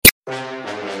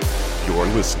You're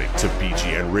listening to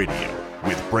BGN Radio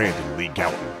with Brandon Lee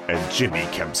Gouton and Jimmy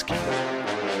Kemsky.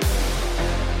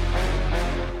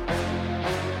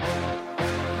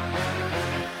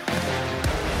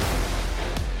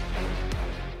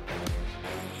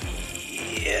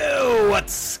 Yo,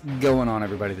 what's going on,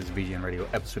 everybody? This is BGN Radio,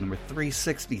 episode number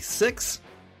 366.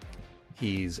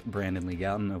 He's Brandon Lee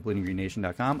Gouton of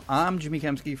BleedingGreenNation.com. I'm Jimmy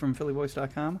Kemsky from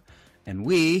PhillyVoice.com, and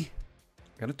we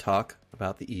are going to talk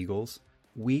about the Eagles'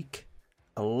 Week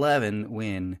 11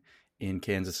 win in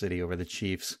Kansas City over the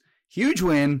Chiefs. Huge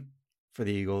win for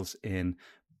the Eagles. And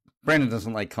Brandon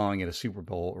doesn't like calling it a Super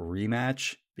Bowl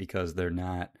rematch because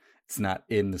it's not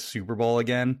in the Super Bowl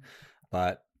again.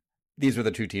 But these were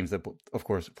the two teams that, of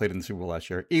course, played in the Super Bowl last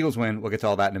year. Eagles win. We'll get to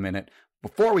all that in a minute.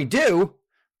 Before we do,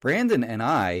 Brandon and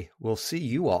I will see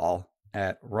you all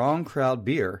at Wrong Crowd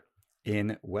Beer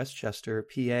in Westchester,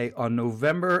 PA on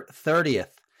November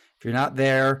 30th. If you're not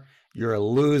there, you're a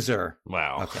loser.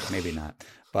 Wow. Okay, maybe not.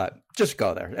 But just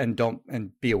go there and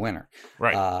be a winner.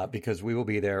 Right. Because we will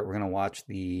be there. We're going to watch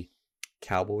the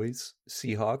Cowboys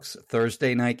Seahawks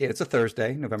Thursday night game. It's a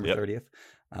Thursday, November 30th.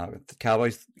 The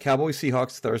Cowboys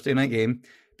Seahawks Thursday night game.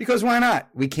 Because why not?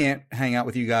 We can't hang out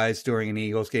with you guys during an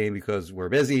Eagles game because we're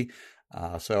busy.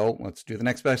 So let's do the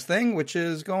next best thing, which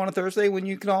is go on a Thursday when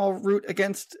you can all root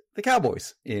against the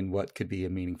Cowboys in what could be a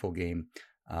meaningful game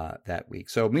that week.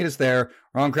 So meet us there,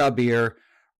 Wrong Crowd Beer,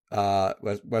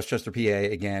 Westchester, PA.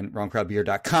 Again,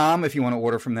 wrongcrowdbeer.com if you want to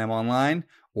order from them online,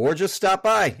 or just stop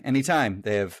by anytime.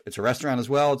 It's a restaurant as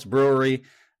well. It's a brewery.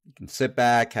 You can sit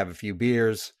back, have a few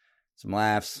beers, some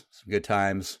laughs, some good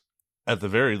times. At the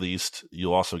very least,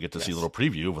 you'll also get to see a little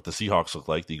preview of what the Seahawks look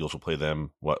like. The Eagles will play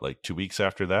them, 2 weeks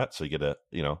after that? So you get a,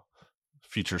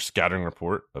 future scouting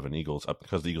report of an Eagles up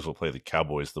because the Eagles will play the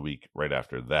Cowboys the week right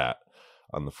after that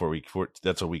on the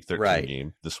that's a week 13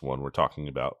 game. This one we're talking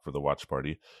about for the watch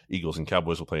party. Eagles and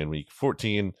Cowboys will play in week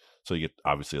 14. So you get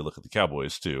obviously a look at the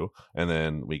Cowboys too. And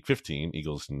then week 15,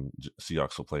 Eagles and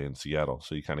Seahawks will play in Seattle.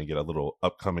 So you kind of get a little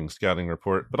upcoming scouting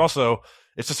report, but also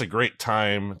it's just a great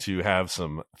time to have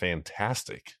some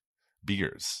fantastic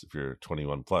beers if you're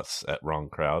 21 plus at Wrong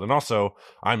Crowd. And also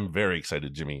I'm very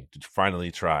excited, Jimmy, to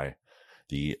finally try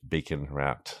the bacon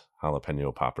wrapped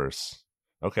jalapeno poppers.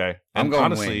 Okay. I'm going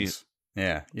honestly, wings.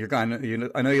 Yeah. You're going,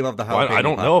 I know you love the jalapeno well, I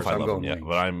don't know if I poppers. love them yet,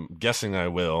 but I'm guessing I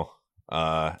will.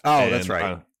 That's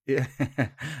right. Yeah,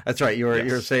 that's right. You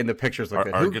were saying the pictures look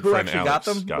good. Our good who friend actually Alex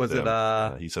got them? Was them.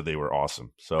 it? He said they were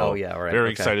awesome. So right.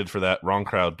 Very excited for that.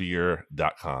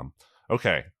 Wrongcrowdbeer.com.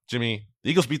 Okay, Jimmy.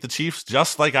 The Eagles beat the Chiefs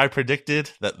just like I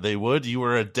predicted that they would. You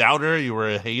were a doubter. You were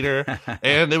a hater,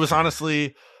 and it was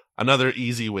honestly another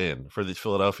easy win for the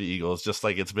Philadelphia Eagles, just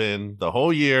like it's been the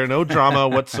whole year. No drama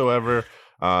whatsoever.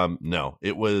 No,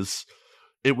 it was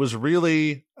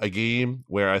really a game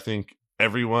where I think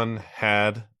everyone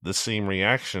had the same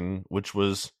reaction, which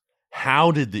was,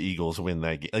 how did the Eagles win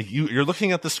that game? Like you're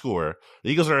looking at the score, the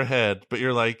Eagles are ahead, but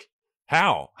you're like,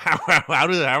 how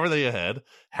are they ahead?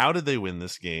 How did they win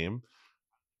this game?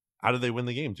 How did they win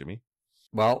the game, Jimmy?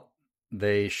 Well,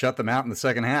 they shut them out in the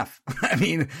second half. I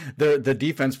mean, the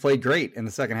defense played great in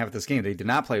the second half of this game. They did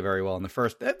not play very well in the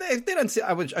first. They didn't.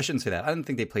 I shouldn't say that. I didn't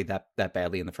think they played that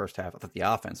badly in the first half. I thought the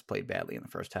offense played badly in the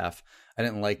first half. I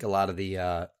didn't like a lot of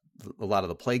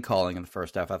the play calling in the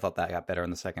first half. I thought that got better in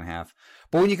the second half.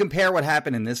 But when you compare what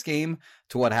happened in this game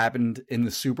to what happened in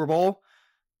the Super Bowl,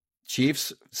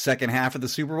 Chiefs second half of the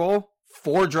Super Bowl,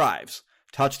 4 drives.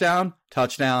 Touchdown,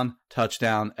 touchdown,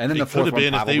 touchdown, and then the fourth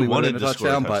one probably would have been a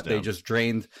touchdown, but they just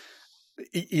drained.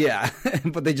 Yeah,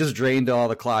 but they just drained all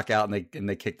the clock out, and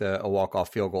they kicked a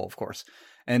walk-off field goal, of course.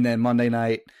 And then Monday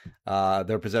night,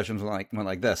 their possessions went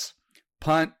like this: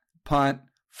 punt, punt,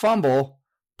 fumble,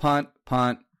 punt,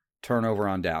 punt, turnover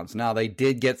on downs. Now they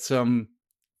did get some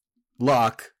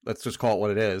luck. Let's just call it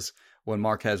what it is. When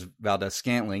Marquez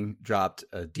Valdez-Scantling dropped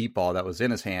a deep ball that was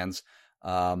in his hands.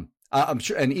 I'm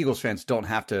sure, and Eagles fans don't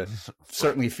have to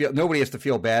certainly feel, nobody has to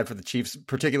feel bad for the Chiefs,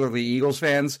 particularly Eagles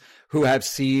fans who have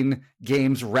seen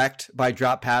games wrecked by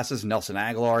drop passes. Nelson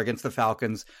Aguilar against the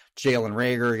Falcons, Jalen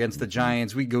Reagor against the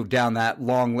Giants. We go down that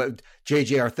long list.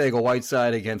 J.J.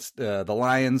 Arcega-Whiteside against the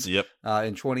Lions in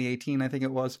 2018, I think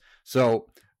it was. So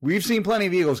we've seen plenty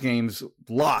of Eagles games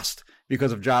lost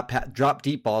because of drop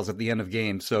deep balls at the end of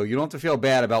games. So you don't have to feel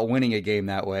bad about winning a game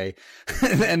that way.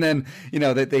 And then,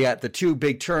 that they got the 2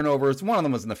 big turnovers. One of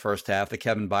them was in the first half, the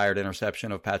Kevin Byard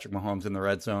interception of Patrick Mahomes in the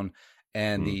red zone,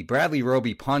 and the Bradley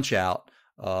Roby punch out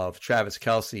of Travis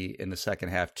Kelce in the second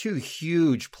half. 2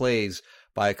 huge plays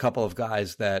by a couple of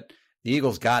guys that the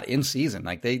Eagles got in season.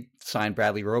 Like they signed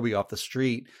Bradley Roby off the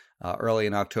street early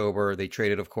in October. They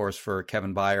traded, of course, for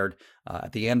Kevin Byard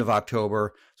at the end of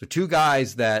October. So two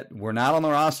guys that were not on the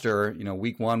roster,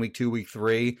 week 1, week 2, week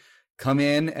 3, come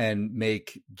in and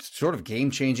make sort of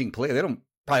game-changing play. They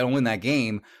probably don't win that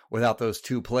game without those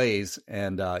two plays.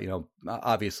 And,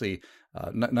 obviously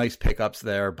nice pickups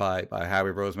there by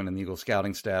Howie Roseman and the Eagles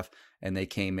scouting staff. And they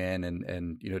came in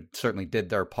and certainly did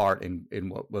their part in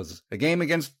what was a game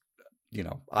against,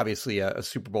 obviously a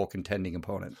Super Bowl contending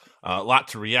opponent. A lot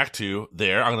to react to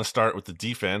there. I'm going to start with the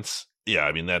defense. Yeah,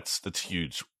 I mean, that's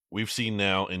huge. We've seen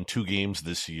now in 2 games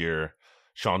this year,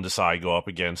 Sean Desai go up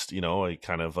against,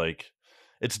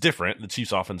 it's different. The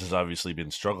Chiefs offense has obviously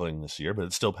been struggling this year, but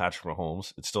it's still Patrick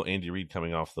Mahomes. It's still Andy Reid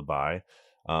coming off the bye.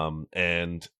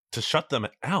 And to shut them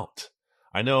out,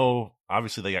 I know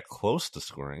obviously they got close to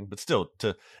scoring, but still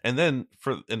and then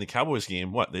in the Cowboys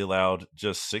game, they allowed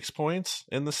just 6 points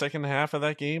in the second half of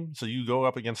that game. So you go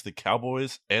up against the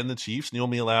Cowboys and the Chiefs and you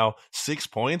only allow 6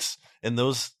 points in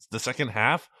the second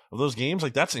half of those games.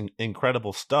 Like, that's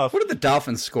incredible stuff. What did the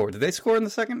Dolphins score? Did they score in the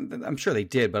second? I'm sure they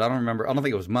did, but I don't remember. I don't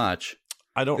think it was much.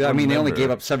 I mean, they only gave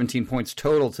up 17 points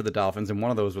total to the Dolphins, and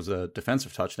one of those was a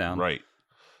defensive touchdown. Right.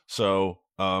 So,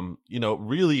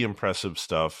 really impressive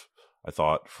stuff, I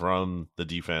thought, from the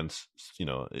defense.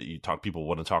 People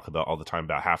want to talk about all the time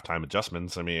about halftime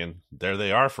adjustments. I mean, there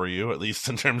they are for you, at least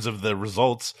in terms of the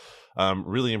results.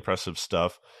 Really impressive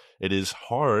stuff. It is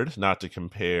hard not to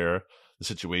compare the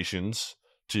situations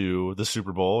to the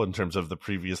Super Bowl in terms of the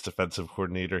previous defensive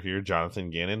coordinator here,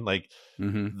 Jonathan Gannon.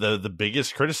 The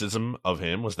biggest criticism of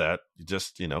him was that he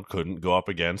just, couldn't go up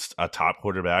against a top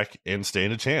quarterback and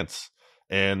stand a chance.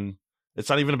 And it's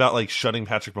not even about shutting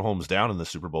Patrick Mahomes down in the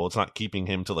Super Bowl. It's not keeping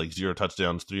him to 0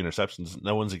 touchdowns, 3 interceptions.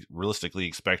 No one's realistically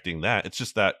expecting that. It's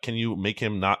just that, can you make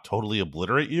him not totally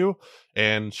obliterate you?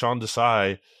 And Sean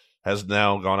Desai has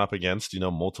now gone up against,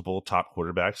 multiple top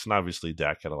quarterbacks. And obviously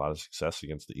Dak had a lot of success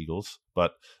against the Eagles,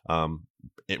 but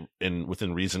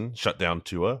within reason, shut down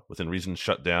Tua, within reason,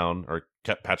 shut down or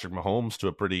kept Patrick Mahomes to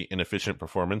a pretty inefficient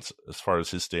performance as far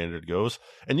as his standard goes.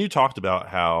 And you talked about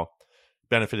how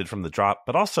benefited from the drop,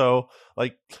 but also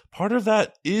part of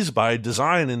that is by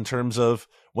design in terms of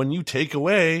when you take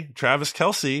away Travis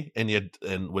Kelce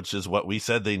and which is what we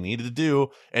said they needed to do,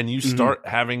 and you start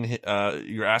having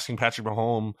you're asking Patrick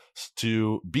Mahomes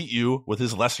to beat you with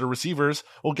his lesser receivers.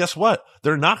 Well, guess what?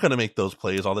 They're not going to make those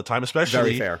plays all the time,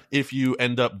 especially if you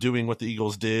end up doing what the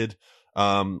Eagles did.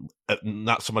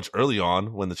 Not so much early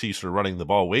on when the Chiefs were running the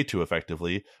ball way too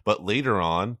effectively, but later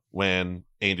on when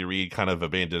Andy Reid kind of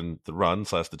abandoned the run /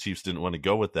 the Chiefs didn't want to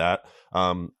go with that.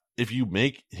 If you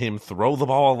make him throw the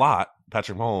ball a lot,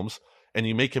 Patrick Mahomes, and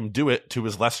you make him do it to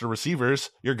his lesser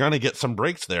receivers, you're going to get some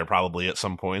breaks there probably at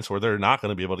some points where they're not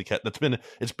going to be able to catch.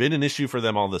 It's been an issue for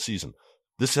them all this season.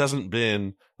 This hasn't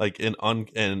been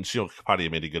and Sheil Kapadia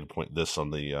made a good point this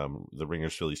on the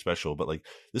Ringers Philly special, but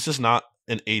this is not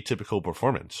an atypical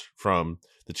performance from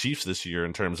the Chiefs this year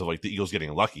in terms of the Eagles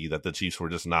getting lucky that the Chiefs were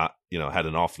just not, had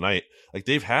an off night.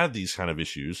 They've had these kind of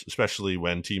issues, especially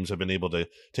when teams have been able to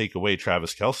take away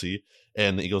Travis Kelce,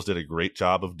 and the Eagles did a great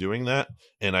job of doing that.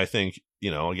 And I think,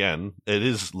 again, it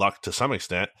is luck to some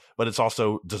extent, but it's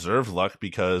also deserved luck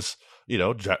because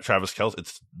Travis Kelce,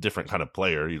 it's a different kind of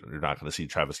player. You're not going to see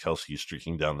Travis Kelce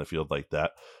streaking down the field like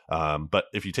that. But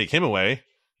if you take him away,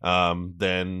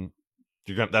 then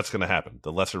that's going to happen.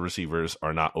 The lesser receivers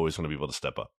are not always going to be able to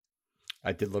step up.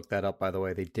 I did look that up, by the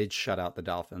way. They did shut out the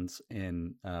Dolphins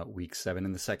in week 7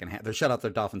 in the second half. They shut out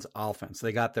the Dolphins offense.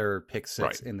 They got their pick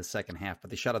 6 in the second half, but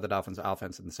they shut out the Dolphins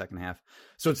offense in the second half.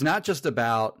 So it's not just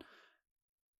about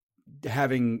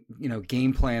having,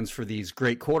 game plans for these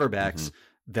great quarterbacks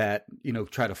that,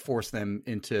 try to force them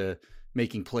into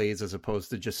making plays as opposed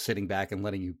to just sitting back and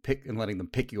letting them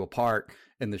pick you apart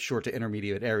in the short to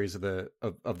intermediate areas of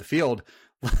the field,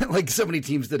 like so many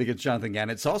teams did against Jonathan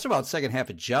Gannon. It's also about second half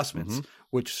adjustments,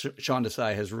 which Sean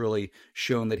Desai has really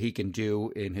shown that he can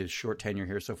do in his short tenure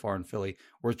here so far in Philly,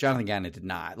 whereas Jonathan Gannon did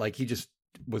not. He just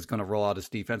was going to roll out his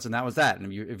defense, and that was that.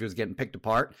 And if he was getting picked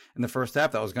apart in the first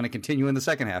half, that was going to continue in the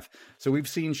second half. So we've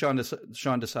seen Sean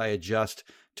Desai adjust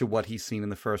to what he's seen in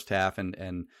the first half,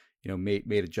 and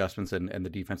made adjustments, and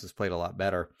the defense has played a lot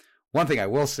better. One thing I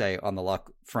will say on the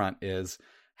luck front is,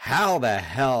 how the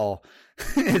hell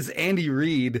is Andy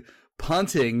Reid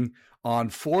punting on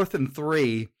 4th and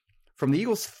 3 from the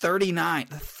Eagles 39,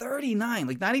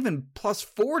 not even plus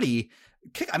 40.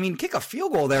 Kick a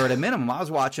field goal there at a minimum. I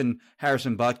was watching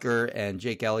Harrison Butker and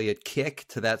Jake Elliott kick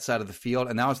to that side of the field,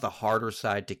 and that was the harder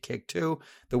side to kick to.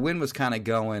 The wind was kind of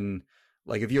going,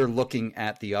 if you're looking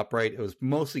at the upright, it was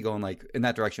mostly going in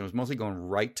that direction. It was mostly going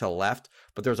right to left,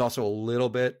 but there's also a little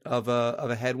bit of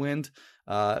a headwind.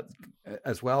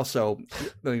 as well. So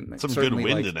I mean, some good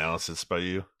wind analysis by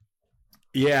you.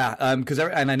 Yeah, because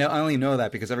I only know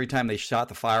that because every time they shot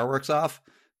the fireworks off,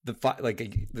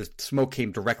 the smoke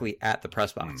came directly at the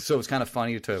press box. So it was kind of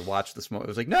funny to watch the smoke. It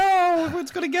was like, no,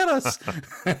 it's going to get us.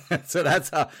 So that's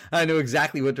how I knew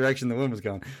exactly what direction the wind was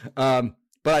going.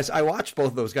 But I watched both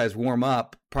of those guys warm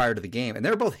up prior to the game, and they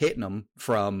were both hitting them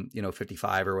from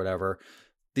 55 or whatever.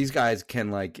 These guys can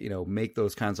make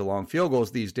those kinds of long field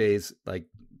goals these days.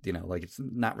 It's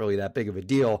not really that big of a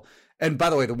deal. And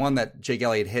by the way, the one that Jake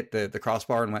Elliott hit the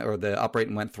crossbar or the upright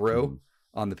and went through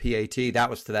on the PAT, that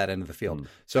was to that end of the field.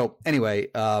 So anyway,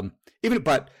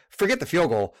 but forget the field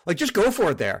goal. Just go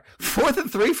for it there. 4th and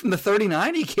 3 from the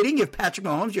 39. Are you kidding? You have Patrick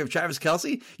Mahomes. You have Travis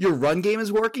Kelce. Your run game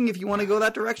is working if you want to go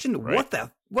that direction. Right.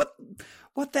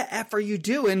 What the F are you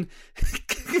doing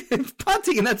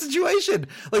punting in that situation?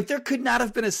 There could not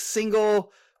have been a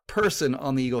single person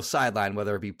on the Eagles sideline,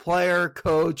 whether it be player,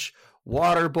 coach,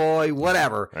 water boy,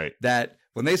 whatever, right, that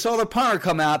when they saw the punter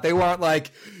come out, they weren't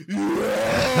like,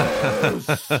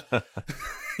 yes!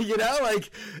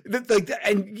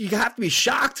 And you have to be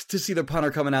shocked to see the punter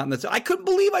coming out. I couldn't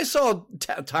believe I saw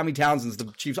Tommy Townsend's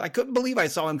the Chiefs. I couldn't believe I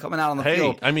saw him coming out on the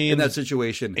field. I mean, in that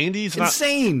situation, Andy's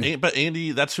insane. But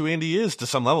Andy, that's who Andy is to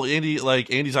some level.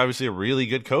 Andy's obviously a really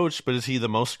good coach, but is he the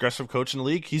most aggressive coach in the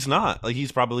league? He's not.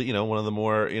 He's probably one of the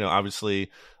more obviously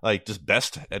just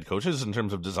best head coaches in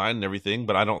terms of design and everything.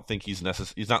 But I don't think he's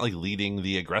not leading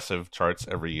the aggressive charts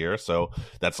every year. So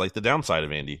that's the downside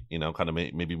of Andy. Kind of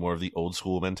maybe more of the old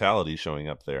school mentality showing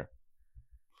up there.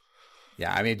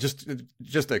 Yeah, I mean,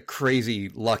 just a crazy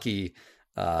lucky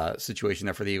situation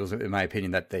there for the Eagles, in my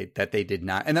opinion, that they did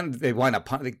not. And then they wind up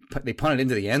they punted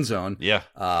into the end zone. Yeah,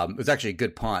 it was actually a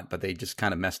good punt, but they just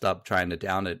kind of messed up trying to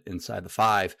down it inside the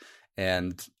 5,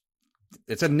 and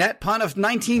it's a net punt of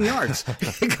 19 yards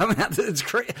coming out. It's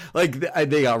crazy.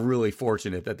 They are really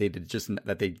fortunate that they just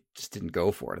didn't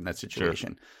go for it in that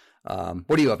situation. Sure.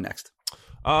 What do you have next?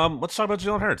 Let's talk about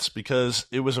Jalen Hurts, because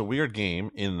it was a weird game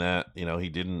in that,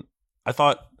 I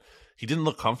thought he didn't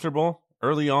look comfortable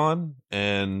early on,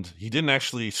 and he didn't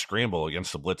actually scramble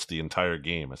against the blitz the entire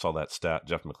game. I saw that stat.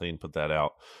 Jeff McLean put that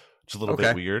out, which is a little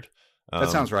bit weird. That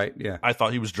sounds right. Yeah. I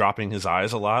thought he was dropping his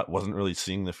eyes a lot, wasn't really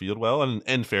seeing the field well. And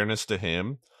in fairness to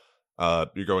him,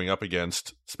 you're going up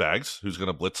against Spags, who's going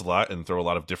to blitz a lot and throw a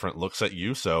lot of different looks at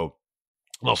you. So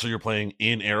also you're playing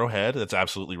in Arrowhead. That's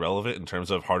absolutely relevant in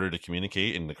terms of harder to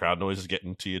communicate, and the crowd noise is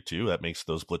getting to you too. That makes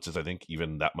those blitzes, I think,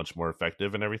 even that much more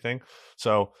effective and everything.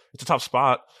 So it's a tough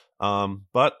spot.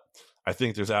 But I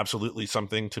think there's absolutely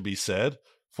something to be said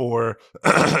for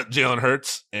Jalen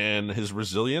Hurts and his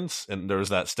resilience. And there was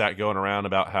that stat going around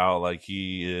about how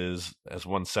he has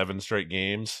won 7 straight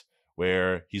games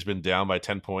where he's been down by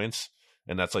 10 points.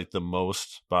 And that's the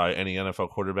most by any NFL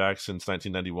quarterback since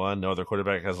 1991. No other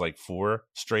quarterback has 4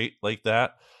 straight like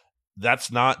that. That's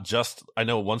not just, I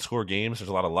know 1-score games, there's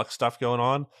a lot of luck stuff going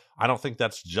on. I don't think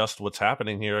that's just what's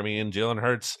happening here. I mean, Jalen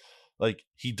Hurts,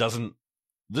 he doesn't,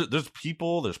 there's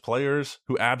players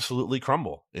who absolutely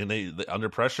crumble, and they under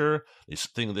pressure,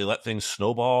 they let things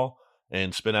snowball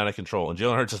and spin out of control. And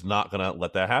Jalen Hurts is not going to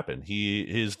let that happen.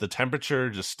 The temperature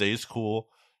just stays cool.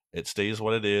 It stays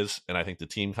what it is, and I think the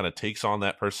team kind of takes on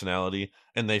that personality,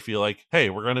 and they feel like, hey,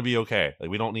 we're going to be okay.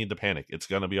 We don't need to panic. It's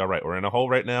going to be all right. We're in a hole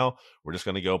right now. We're just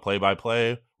going to go play by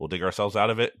play. We'll dig ourselves out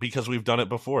of it because we've done it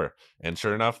before. And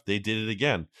sure enough, they did it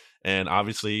again. And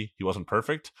obviously, he wasn't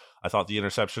perfect. I thought the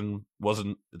interception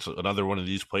it's another one of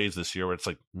these plays this year where it's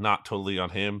not totally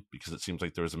on him, because it seems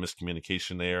like there was a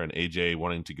miscommunication there and AJ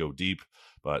wanting to go deep,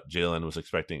 but Jalen was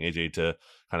expecting AJ to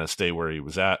kind of stay where he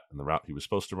was at and the route he was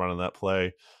supposed to run on that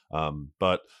play.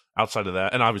 But outside of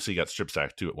that, and obviously he got strip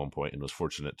sacked too at one point and was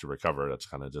fortunate to recover. That's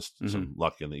kind of just some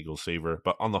luck in the Eagles' favor.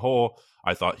 But on the whole,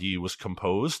 I thought he was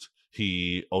composed.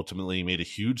 He ultimately made a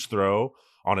huge throw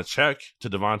on a check to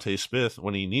Devontae Smith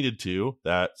when he needed to,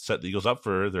 that set the Eagles up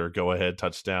for their go-ahead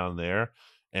touchdown there.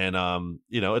 And,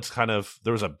 it's kind of,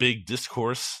 there was a big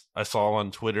discourse I saw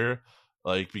on Twitter,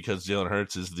 because Jalen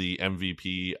Hurts is the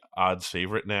MVP odds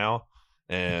favorite now.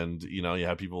 And, you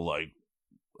have people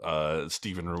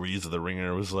Stephen Ruiz of The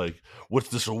Ringer was what's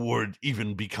this award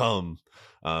even become?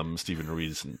 Stephen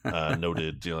Ruiz,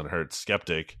 noted Jalen Hurts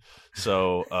skeptic.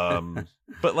 So,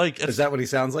 but is that what he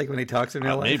sounds like when he talks in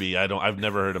real life? Maybe. I've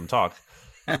never heard him talk,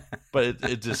 but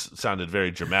it just sounded very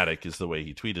dramatic is the way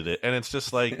he tweeted it. And it's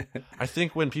just I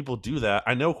think when people do that,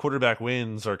 I know quarterback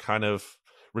wins are kind of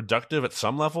reductive at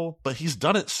some level, but he's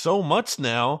done it so much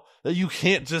now that you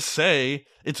can't just say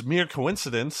it's mere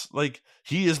coincidence.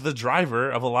 He is the driver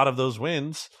of a lot of those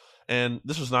wins. And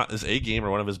this was not his A game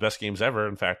or one of his best games ever.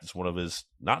 In fact, it's one of his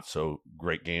not so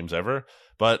great games ever.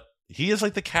 But he is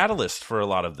like the catalyst for a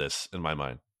lot of this in my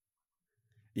mind.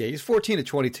 Yeah, he's 14 to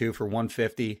 22 for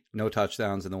 150, no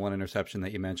touchdowns, and the one interception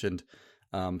that you mentioned.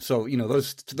 So,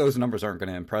 those numbers aren't going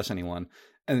to impress anyone.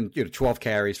 And, 12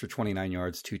 carries for 29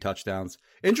 yards, 2 touchdowns.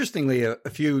 Interestingly, a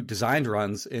few designed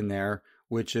runs in there,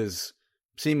 which is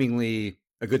seemingly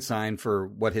a good sign for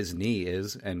what his knee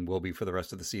is and will be for the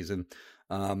rest of the season.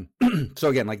 So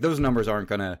again, like those numbers they're not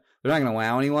going to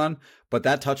wow anyone, but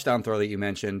that touchdown throw that you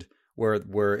mentioned where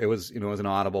it was, it was an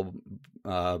audible,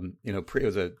 it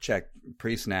was a check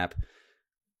pre-snap.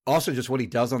 Also just what he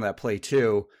does on that play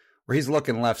too, where he's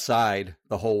looking left side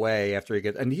the whole way after he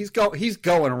gets, and he's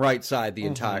going right side the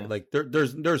entire, like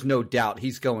there's no doubt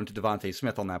he's going to Devontae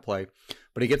Smith on that play,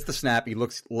 but he gets the snap, he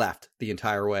looks left the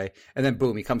entire way, and then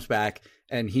boom, he comes back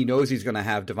and he knows he's going to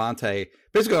have Devontae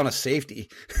basically on a safety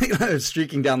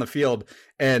streaking down the field.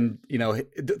 And,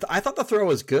 I thought the throw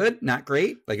was good, not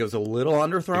great. Like it was a little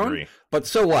underthrown, but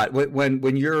so what?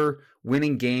 When you're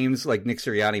winning games, like Nick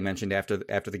Sirianni mentioned after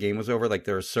the game was over, like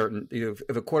there are certain, if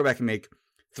a quarterback can make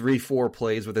 3-4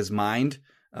 plays with his mind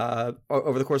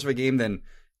over the course of a game, then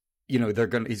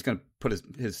he's going to put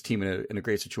his team in a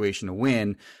great situation to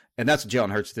win. And that's what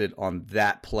Jalen Hurts did on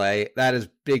that play. That is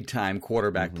big time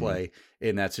quarterback play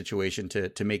in that situation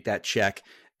to make that check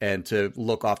and to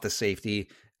look off the safety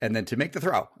and then to make the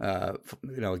throw.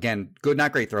 Again, good,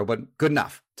 not great throw, but good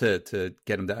enough to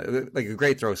get him down. Like a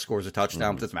great throw scores a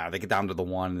touchdown, but it doesn't matter. They get down to the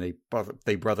one and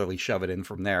they brotherly shove it in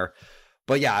from there.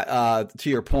 But yeah, to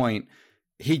your point,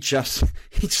 he just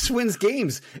wins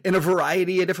games in a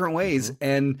variety of different ways.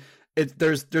 And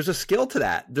there's a skill to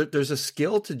that. There's a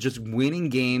skill to just winning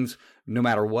games no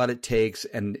matter what it takes,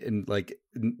 and like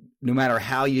no matter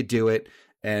how you do it.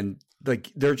 And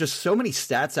like there are just so many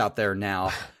stats out there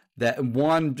now that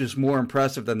one just more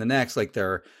impressive than the next. Like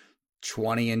they're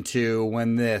 20-2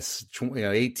 when this,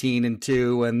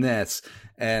 18-2 when this,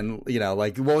 and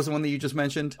like what was the one that you just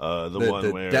mentioned?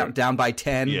 One where down by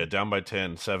 10. Yeah, down by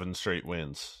 10, 7 straight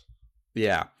wins.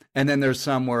 Yeah, and then there's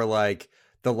some where like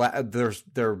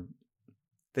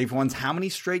they've won how many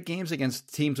straight games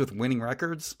against teams with winning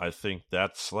records? I think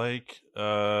that's like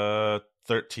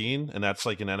 13, and that's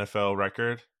like an NFL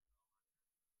record.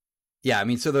 Yeah, I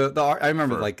mean, so I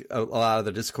remember like a lot of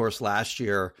the discourse last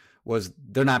year was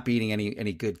they're not beating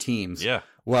any good teams. Yeah.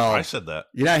 Well, I said that.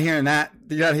 You're not hearing that.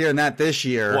 You're not hearing that this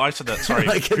year. Well, I said that. Sorry,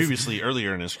 like previously,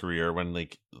 earlier in his career, when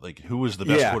like who was the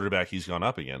best quarterback he's gone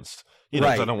up against? You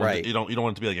don't want you don't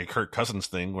want it to be like a Kirk Cousins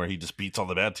thing where he just beats all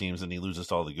the bad teams and he loses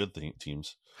to all the good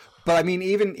teams. But I mean,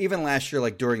 even last year,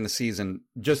 like during the season,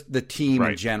 just the team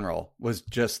in general was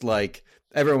just like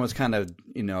everyone was kind of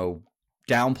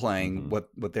downplaying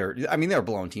what they're. I mean, they were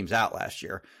blowing teams out last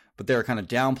year, but they were kind of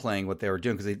downplaying what they were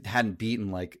doing because they hadn't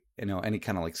beaten like any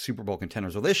kind of like Super Bowl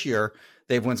contenders. Well, this year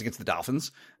they have wins against the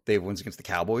Dolphins, they have wins against the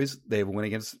Cowboys, they have a win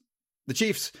against the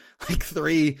Chiefs, like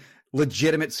 3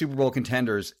 legitimate Super Bowl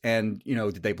contenders. And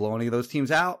did they blow any of those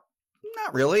teams out?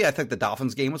 Not really. I think the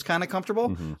Dolphins game was kind of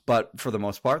comfortable, but for the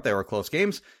most part, they were close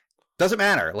games. Doesn't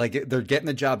matter. Like they're getting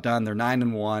the job done. They're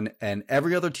 9-1, and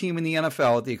every other team in the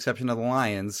NFL, with the exception of the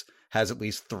Lions, has at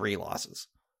least 3 losses.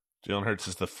 Jalen Hurts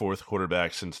is the 4th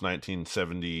quarterback since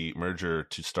 1970 merger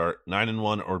to start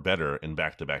 9-1 or better in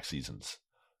back-to-back seasons.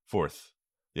 4th.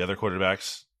 The other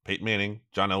quarterbacks, Peyton Manning,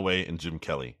 John Elway, and Jim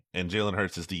Kelly. And Jalen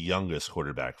Hurts is the youngest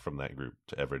quarterback from that group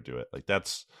to ever do it. Like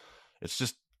it's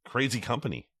just crazy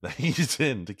company that he's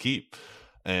in to keep.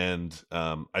 And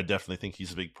I definitely think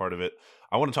he's a big part of it.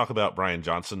 I want to talk about Brian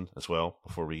Johnson as well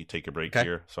before we take a break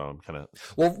here. So I'm kind of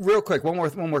real quick. One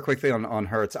more quick thing on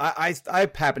Hurts. I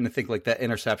happen to think like that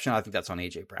interception. I think that's on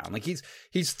AJ Brown. Like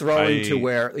he's throwing to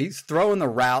where he's throwing the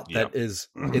route that is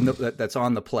that's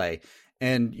on the play.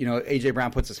 And, AJ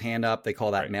Brown puts his hand up. They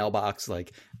call that mailbox,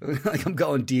 like I'm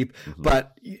going deep.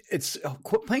 But it's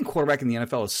playing quarterback in the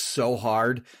NFL is so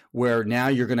hard where now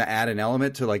you're going to add an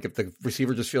element to like if the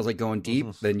receiver just feels like going deep,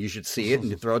 then you should see it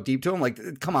and you throw it deep to him.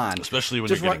 Like, come on. Especially when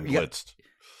you're getting blitzed.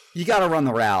 You got to run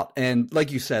the route. And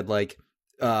like you said, like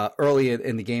early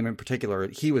in the game in particular,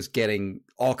 he was getting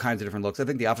all kinds of different looks. I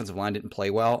think the offensive line didn't play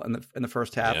well in the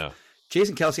first half. Yeah.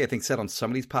 Jason Kelce, I think, said on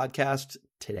somebody's podcast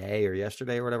today or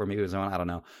yesterday or whatever, maybe it was on, I don't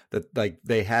know, that like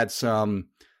they had some,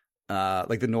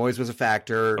 like the noise was a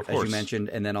factor, as you mentioned,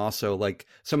 and then also like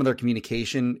some of their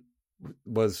communication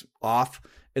was off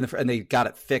and they got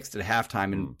it fixed at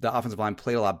halftime, and the offensive line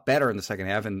played a lot better in the second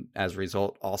half, and as a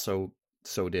result, also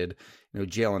so did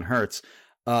Jalen Hurts.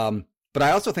 But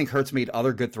I also think Hurts made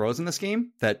other good throws in this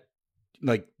game that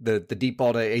like the deep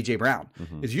ball to AJ Brown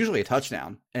is usually a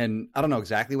touchdown. And I don't know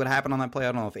exactly what happened on that play.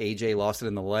 I don't know if AJ lost it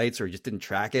in the lights or he just didn't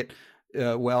track it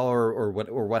well, or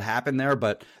what happened there.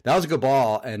 But that was a good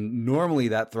ball, and normally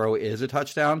that throw is a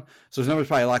touchdown. So his numbers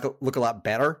probably look a lot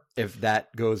better if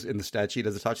that goes in the stat sheet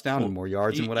as a touchdown and more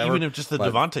yards and whatever. Even if just the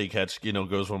Devontae catch,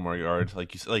 goes one more yard,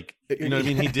 like you know what I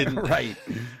mean? He didn't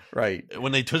right.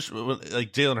 When they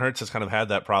like Jalen Hurts has kind of had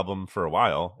that problem for a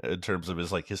while in terms of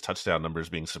his touchdown numbers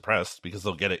being suppressed because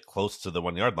they'll get it close to the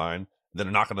 1 yard line, then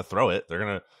they're not going to throw it. They're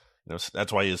going to,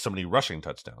 that's why he has so many rushing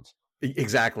touchdowns.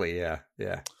 Exactly. Yeah.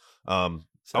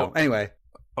 So anyway,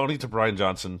 owning to Brian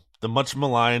Johnson, the much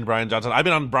maligned Brian Johnson. I've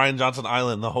been on Brian Johnson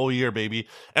Island the whole year, baby,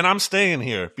 and I'm staying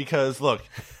here because look,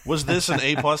 was this an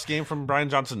A+ game from Brian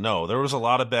Johnson? No, there was a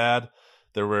lot of bad.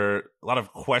 There were a lot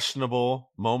of questionable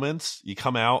moments. You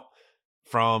come out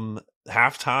from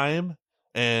halftime,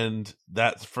 and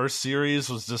that first series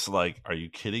was just like, are you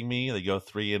kidding me? They go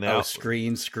 3 and out.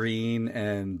 Screen,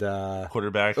 and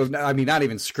quarterback. I mean, not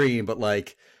even screen, but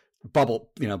like bubble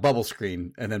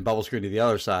screen, and then bubble screen to the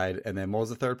other side, and then what was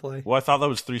the third play? Well, I thought that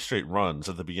was 3 straight runs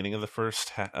at the beginning of the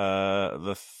first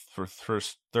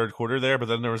third quarter there, but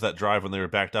then there was that drive when they were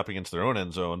backed up against their own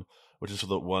end zone, which is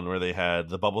the one where they had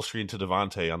the bubble screen to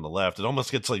Devontae on the left. It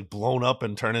almost gets like blown up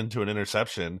and turned into an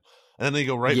interception. And then they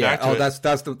go right back to it.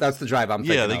 That's the drive I'm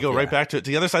thinking. Yeah, they go right back to it, to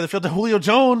the other side of the field, to Julio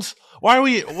Jones. What are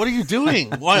you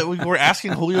doing? We're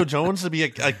asking Julio Jones to be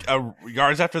a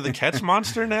yards after the catch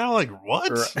monster now? Like,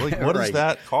 what? Like, what is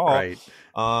that call? Right.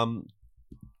 And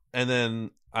then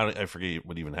I forget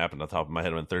what even happened off the top of my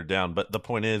head on third down. But the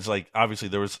point is, like, obviously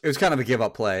it was kind of a give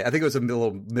up play. I think it was a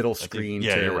middle screen.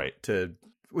 You're right.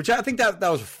 Which I think that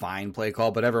was a fine play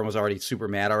call, but everyone was already super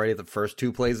mad already at the first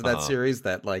 2 plays of that series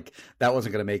that that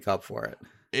wasn't going to make up for it.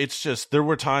 It's just there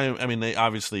were times. I mean, they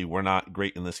obviously were not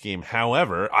great in this game.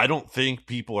 However, I don't think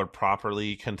people are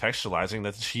properly contextualizing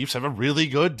that the Chiefs have a really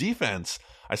good defense.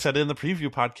 I said in the preview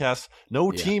podcast,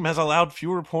 no team has allowed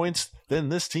fewer points than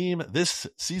this team this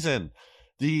season.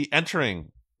 The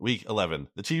entering Week 11,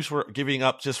 the Chiefs were giving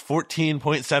up just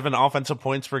 14.7 offensive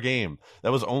points per game.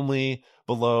 That was only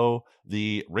below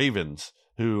the Ravens,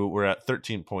 who were at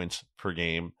 13 points per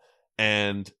game.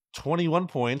 And 21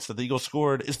 points that the Eagles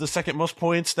scored is the second most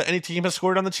points that any team has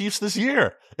scored on the Chiefs this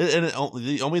year. And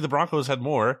only the Broncos had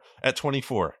more at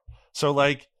 24. So,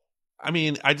 like, I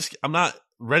mean, I'm not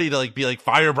ready to be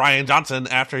fire Brian Johnson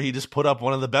after he just put up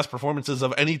one of the best performances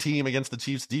of any team against the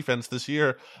Chiefs defense this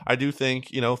year. I do think,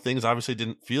 things obviously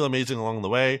didn't feel amazing along the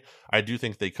way. I do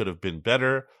think they could have been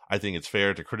better. I think it's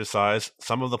fair to criticize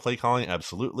some of the play calling,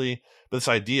 absolutely. But this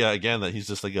idea, again, that he's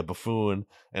just like a buffoon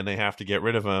and they have to get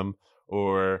rid of him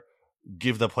or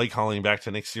give the play calling back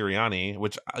to Nick Sirianni,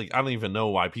 which I don't even know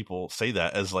why people say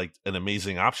that as like an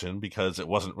amazing option, because it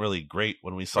wasn't really great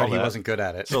when we saw that. He wasn't good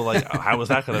at it. So how was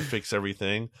that going to fix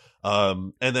everything?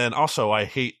 And then also I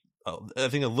think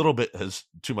a little bit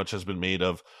too much has been made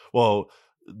of, well,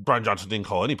 Brian Johnson didn't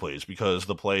call any plays because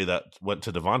the play that went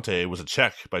to Devontae was a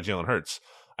check by Jalen Hurts.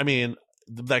 I mean,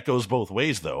 that goes both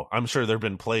ways though. I'm sure there've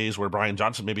been plays where Brian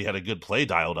Johnson maybe had a good play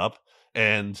dialed up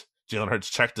and Jalen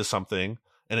Hurts checked to something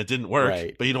and it didn't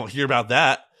work, but you don't hear about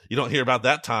that. You don't hear about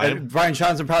that time. And Brian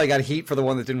Johnson probably got heat for the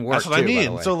one that didn't work. That's what I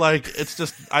mean. So it's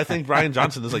just, I think Brian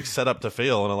Johnson is set up to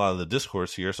fail in a lot of the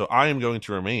discourse here. So I am going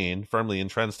to remain firmly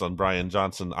entrenched on Brian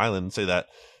Johnson Island and say that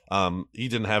he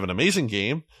didn't have an amazing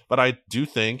game, but I do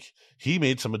think he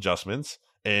made some adjustments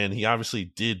and he obviously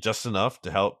did just enough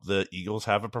to help the Eagles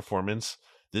have a performance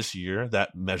this year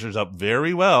that measures up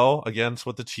very well against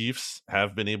what the Chiefs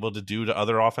have been able to do to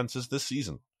other offenses this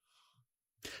season.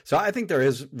 So I think there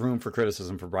is room for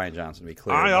criticism for Brian Johnson, to be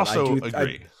clear. I also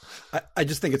agree. I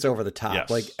just think it's over the top. Yes.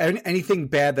 Like anything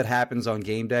bad that happens on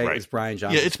game day is Brian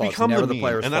Johnson's fault. It's become the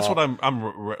player's and that's fault. What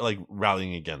I'm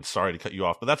rallying against. Sorry to cut you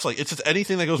off, but that's it's just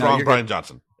anything that goes wrong, Brian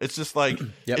Johnson. It's just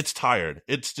it's tired.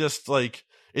 It's just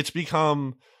it's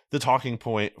become the talking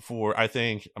point for, I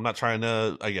think, I'm not trying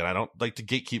to, again, I don't like to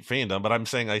gatekeep fandom, but I'm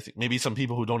saying I think maybe some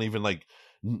people who don't even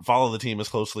follow the team as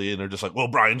closely and are just well,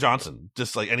 Brian Johnson,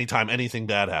 just anytime anything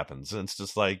bad happens. And it's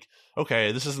just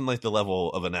okay, this isn't the level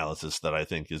of analysis that I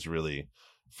think is really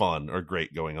fun or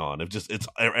great going on.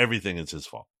 Everything is his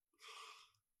fault.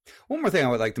 One more thing I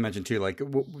would like to mention too,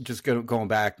 just going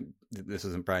back, this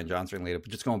isn't Brian Johnson related,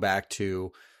 but just going back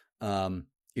to,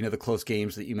 the close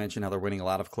games that you mentioned, how they're winning a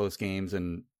lot of close games.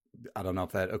 And I don't know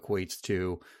if that equates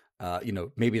to,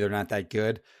 maybe they're not that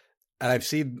good. And I've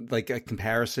seen a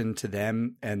comparison to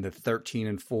them and the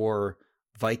 13-4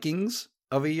 Vikings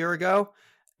of a year ago,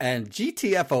 and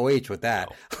GTFOH with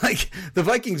that. The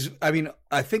Vikings, I mean,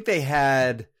 I think they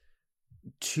had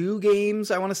 2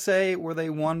 games, I want to say, where they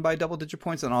won by double-digit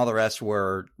points, and all the rest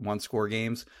were one-score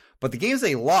games. But the games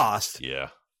they lost, yeah,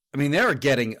 I mean, they were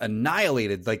getting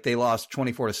annihilated. Like, they lost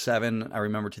 24-7, I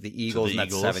remember, to the Eagles, and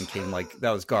that 7 came, like,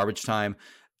 that was garbage time.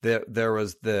 There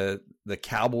was the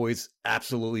Cowboys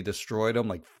absolutely destroyed them,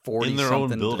 like 40 in their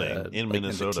something own building in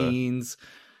Minnesota. In the teens.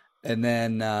 And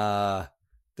then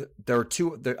there were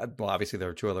 2. Well, obviously there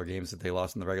were 2 other games that they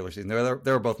lost in the regular season.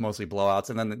 They were both mostly blowouts,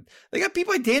 and then they got beat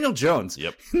by Daniel Jones.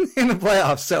 Yep. In the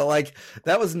playoffs. So like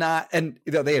that was not, and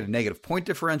they had a negative point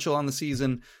differential on the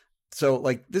season. So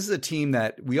like this is a team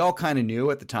that we all kind of knew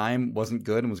at the time wasn't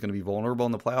good and was going to be vulnerable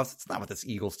in the playoffs. It's not what this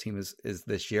Eagles team is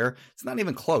this year. It's not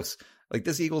even close. Like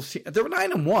this Eagles team, they were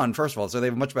 9-1 first of all, so they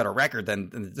have a much better record than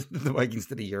the Vikings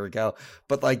did a year ago.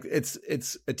 But like it's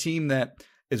a team that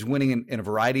is winning in a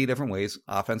variety of different ways,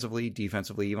 offensively,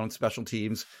 defensively, even on special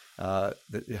teams that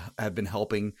have been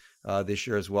helping this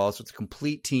year as well. So it's a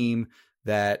complete team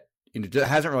that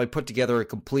hasn't really put together a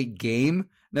complete game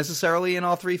necessarily in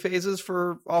all 3 phases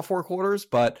for all 4 quarters,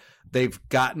 but they've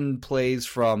gotten plays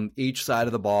from each side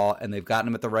of the ball, and they've gotten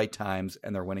them at the right times,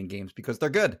 and they're winning games because they're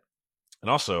good. And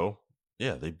also,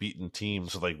 yeah, they've beaten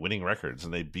teams with like winning records,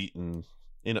 and they've beaten,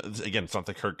 again, it's not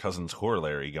the Kirk Cousins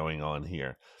corollary going on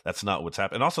here. That's not what's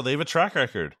happened. And also, they have a track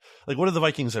record. Like, what did the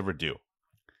Vikings ever do?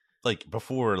 Like,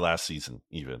 before last season,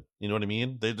 even. You know what I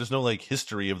mean? There's no, like,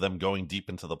 history of them going deep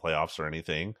into the playoffs or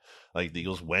anything. Like, the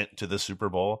Eagles went to the Super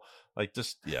Bowl. Like,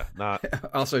 just, yeah, not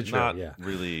also true, not yeah.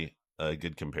 really a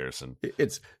good comparison.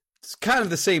 It's kind of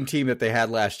the same team that they had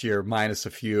last year, minus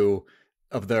a few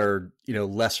of their,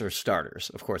 lesser starters,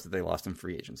 of course, that they lost in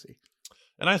free agency.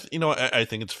 And I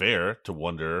think it's fair to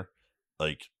wonder,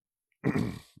 like,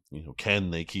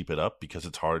 can they keep it up? Because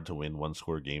it's hard to win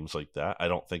 1-score games like that. I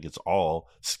don't think it's all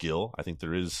skill. I think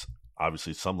there is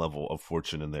obviously some level of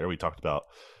fortune in there. We talked about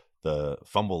the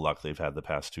fumble luck they've had the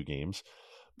past 2 games.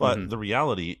 But the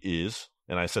reality is,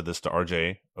 and I said this to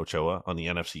RJ Ochoa on the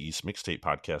NFC East Mixtape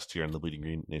podcast here on the Bleeding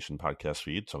Green Nation podcast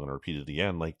feed, so I'm going to repeat it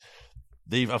again. Like,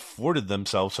 they've afforded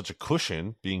themselves such a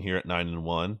cushion being here at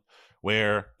 9-1,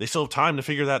 where they still have time to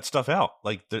figure that stuff out.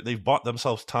 Like, they've bought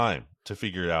themselves time to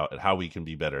figure out how we can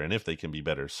be better and if they can be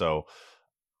better. So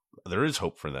there is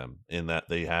hope for them in that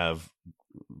they have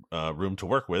room to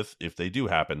work with if they do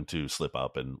happen to slip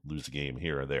up and lose a game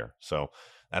here or there. So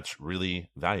that's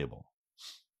really valuable.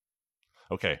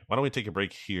 Okay, why don't we take a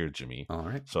break here, Jimmy? All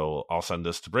right. So I'll send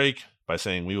us to break by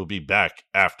saying we will be back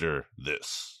after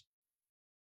this.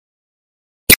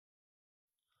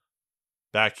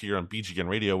 Back here on BGN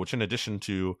Radio, which in addition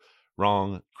to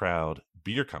Wrong Crowd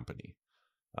Beer Company,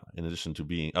 in addition to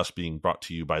being brought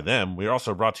to you by them, we are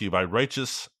also brought to you by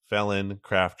Righteous Felon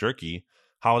Craft Jerky.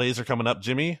 Holidays are coming up,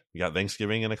 Jimmy. We got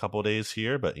Thanksgiving in a couple of days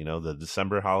here, but the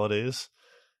December holidays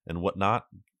and whatnot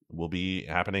will be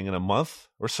happening in a month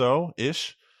or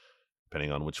so-ish,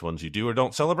 depending on which ones you do or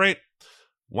don't celebrate.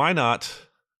 Why not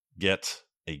get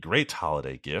a great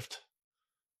holiday gift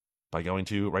by going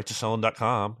to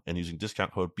righteousfelon.com and using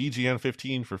discount code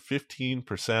BGN15 for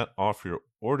 15% off your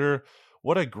order.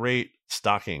 What a great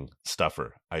stocking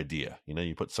stuffer idea.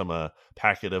 You put some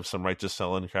packet of some Righteous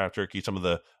Felon craft jerky, some of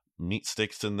the meat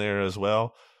sticks in there as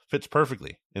well. Fits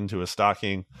perfectly into a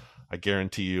stocking. I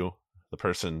guarantee you the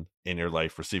person in your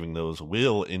life receiving those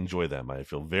will enjoy them. I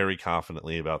feel very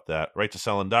confidently about that.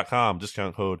 RighteousFelon.com,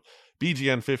 discount code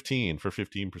BGN15 for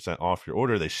 15% off your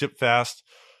order. They ship fast.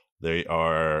 They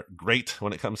are great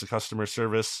when it comes to customer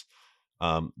service.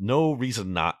 No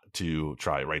reason not to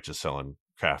try Righteous Felon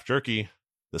Craft Jerky,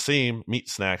 the same meat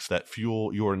snacks that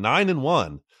fuel your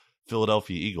 9-1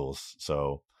 Philadelphia Eagles.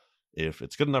 So if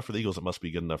it's good enough for the Eagles, it must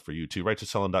be good enough for you too.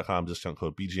 RighteousFelon.com, discount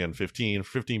code BGN15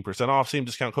 for 15% off. Same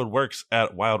discount code works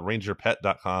at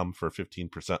WildRangerPet.com for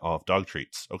 15% off dog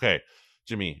treats. Okay,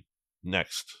 Jimmy,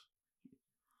 next.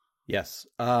 Yes.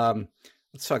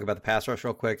 Let's talk about the pass rush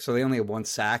real quick. So they only had 1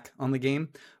 sack on the game,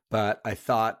 but I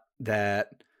thought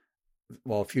that,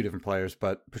 well, a few different players,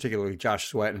 but particularly Josh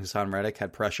Sweat and Hassan Reddick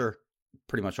had pressure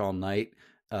pretty much all night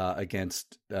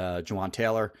against Juwan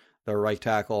Taylor, the right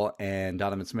tackle, and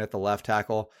Donovan Smith, the left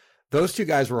tackle. Those 2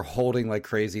 guys were holding like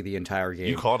crazy the entire game.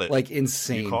 You called it. Like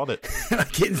insane. You called it.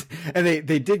 And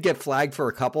they did get flagged for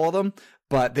a couple of them,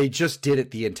 but they just did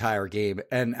it the entire game.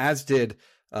 And as did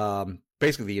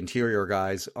basically the interior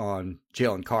guys on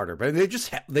Jalen Carter. But they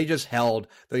just held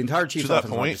the entire Chiefs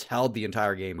offense line, just held the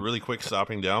entire game. Really quick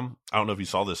stopping down. I don't know if you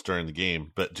saw this during the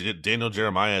game, but Daniel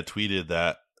Jeremiah tweeted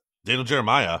that Daniel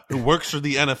Jeremiah, who works for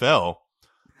the NFL,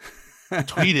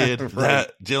 tweeted Right.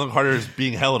 that Jalen Carter is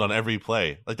being held on every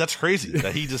play. Like, that's crazy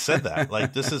that he just said that.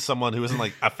 Like, this is someone who isn't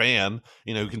like a fan,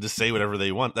 who can just say whatever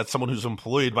they want. That's someone who's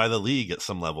employed by the league at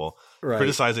some level,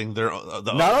 criticizing their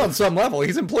not on some level.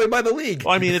 He's employed by the league.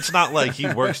 Well, I mean, it's not like he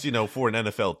works, for an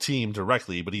NFL team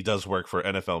directly, but he does work for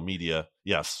NFL media.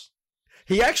 Yes.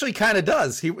 He actually kind of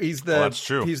does. He's the that's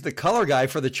true. He's the color guy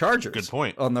for the Chargers. Good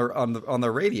point. On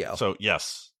their radio. So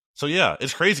yes. So yeah,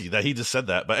 it's crazy that he just said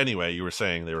that. But anyway, you were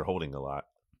saying they were holding a lot.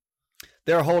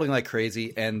 They're holding like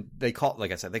crazy, and they called,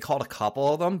 like I said, they called a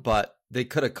couple of them, but they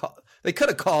could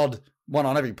have called one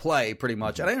on every play pretty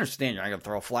much. And I understand you're not going to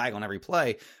throw a flag on every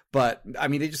play, but I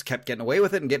mean, they just kept getting away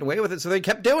with it, so they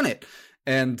kept doing it.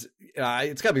 And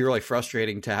it's got to be really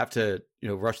frustrating to have to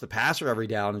rush the passer every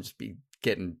down and just be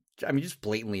getting, just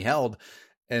blatantly held.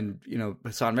 And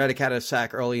Hassan Reddick had a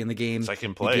sack early in the game.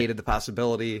 Second play negated the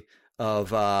possibility of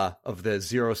the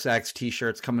 0 sacks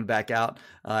T-shirts coming back out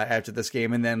after this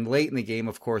game. And then late in the game,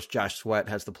 of course, Josh Sweat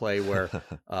has the play where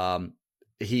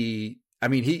he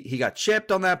got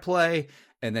chipped on that play,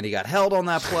 and then he got held on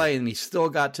that play, and he still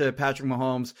got to Patrick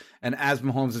Mahomes. And as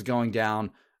Mahomes is going down,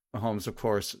 Mahomes, of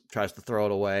course, tries to throw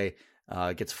it away,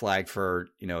 gets flagged for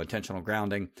intentional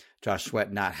grounding. Josh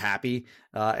Sweat not happy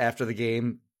after the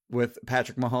game with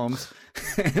Patrick Mahomes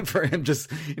for him just,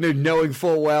 knowing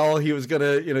full well he was going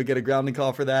to, get a grounding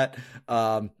call for that.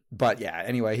 But yeah,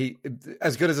 anyway, he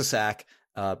as good as a sack.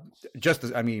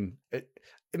 In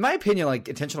my opinion, like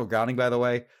intentional grounding, by the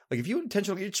way, like if you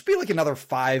intentionally, it should be like another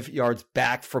 5 yards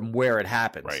back from where it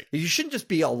happens. Right. You shouldn't just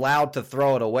be allowed to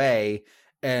throw it away.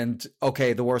 And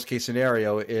okay, the worst case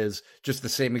scenario is just the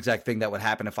same exact thing that would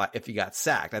happen if you got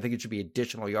sacked. I think it should be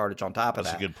additional yardage on top of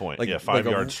that. That's a good point. Like, 5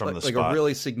 yards from the spot. Like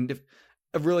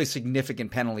a really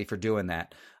significant penalty for doing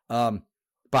that.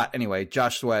 But anyway,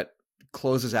 Josh Sweat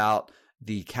closes out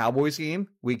the Cowboys game,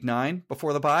 Week 9,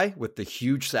 before the bye, with the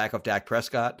huge sack of Dak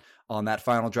Prescott on that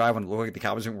final drive. When looking at the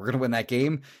Cowboys, we're going to win that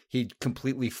game. He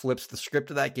completely flips the script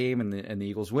of that game, and the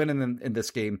Eagles win. And then in this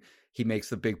game, he makes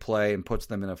the big play and puts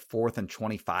them in a 4th and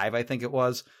 25, I think it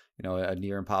was. A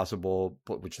near impossible,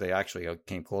 which they actually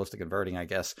came close to converting, I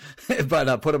guess.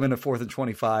 But put them in a 4th and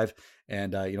 25,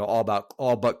 and all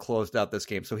but closed out this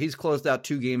game. So he's closed out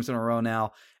 2 games in a row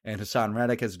now, and Hassan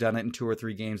Reddick has done it in 2 or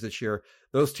 3 games this year.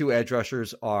 Those 2 edge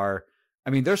rushers are,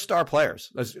 they're star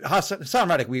players. Hassan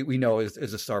Reddick, we know is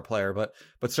a star player, but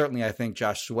certainly I think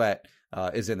Josh Sweat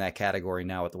is in that category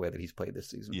now with the way that he's played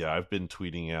this season. Yeah, I've been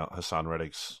tweeting out Hassan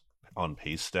Reddick's on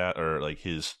pace stat, or like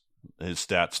his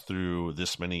stats through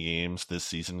this many games this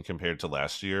season compared to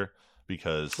last year,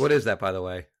 because what is that, by the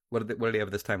way? What did he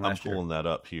have this time last year? I'm pulling that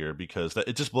up here because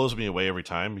it just blows me away every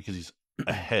time, because he's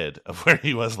ahead of where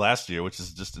he was last year, which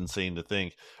is just insane to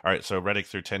think. All right, so Reddick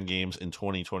through 10 games in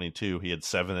 2022, he had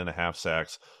 7.5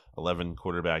 sacks, 11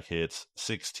 quarterback hits,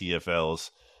 6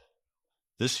 TFLs.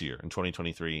 This year in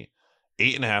 2023,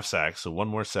 8.5 sacks, so 1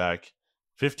 more sack,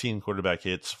 15 quarterback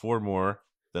hits, 4 more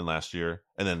than last year,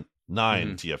 and then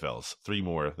 9 TFLs, 3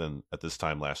 more than at this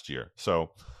time last year.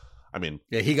 So,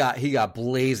 yeah, he got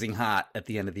blazing hot at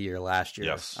the end of the year last year.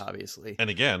 Yes, obviously. And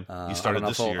again, he started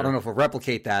this year. I don't know if we'll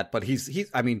replicate that, but he's.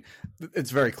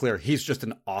 It's very clear he's just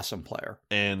an awesome player.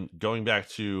 And going back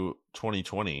to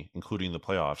 2020, including the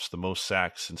playoffs, the most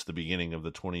sacks since the beginning of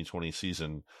the 2020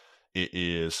 season, it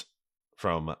is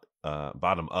from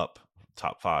bottom up,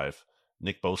 top 5.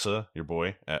 Nick Bosa, your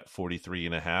boy, at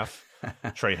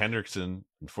 43.5. Trey Hendrickson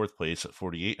in 4th place at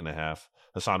 48.5.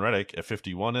 Hassan Reddick at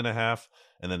 51.5.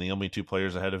 And then the only 2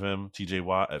 players ahead of him, TJ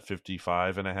Watt at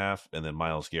 55.5. And then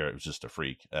Myles Garrett was just a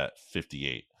freak at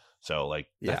 58. So,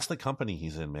 that's the company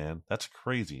he's in, man. That's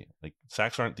crazy.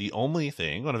 Sacks aren't the only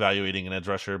thing when evaluating an edge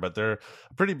rusher, but they're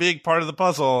a pretty big part of the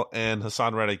puzzle. And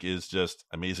Hassan Reddick is just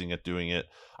amazing at doing it.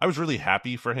 I was really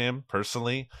happy for him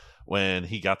personally when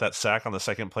he got that sack on the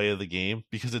second play of the game,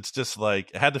 because it's just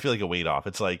it had to feel like a weight off.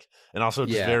 It's and also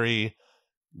just very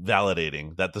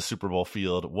validating that the Super Bowl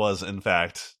field was in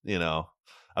fact,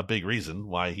 a big reason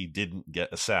why he didn't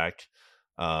get a sack.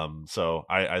 So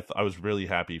I was really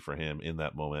happy for him in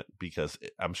that moment, because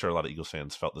I'm sure a lot of Eagles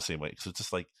fans felt the same way. So it's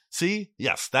just see,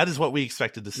 yes, that is what we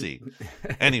expected to see.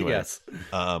 Anyway, yes.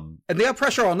 And they got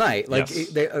pressure all night.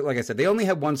 They, like I said, they only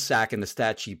had 1 sack in the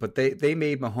stat sheet, but they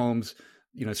made Mahomes,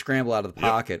 scramble out of the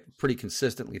pocket pretty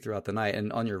consistently throughout the night.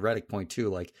 And on your Reddick point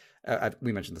too,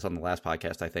 we mentioned this on the last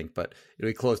podcast, I think, but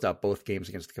he closed out both games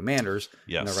against the Commanders.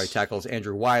 Yes. And the right tackle is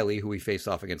Andrew Wiley, who he faced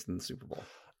off against in the Super Bowl.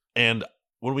 And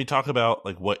when we talk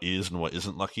about what is and what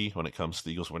isn't lucky when it comes to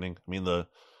the Eagles winning, the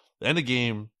end of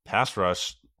game pass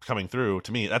rush coming through,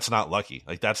 to me, that's not lucky.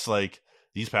 That's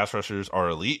these pass rushers are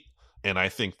elite, And I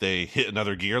think they hit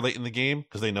another gear late in the game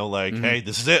because they know, like, hey,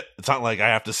 this is it. It's not like I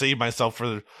have to save myself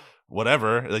for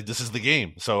whatever. Like, this is the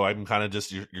game. So I'm kind of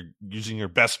just, you're using your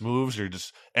best moves. You're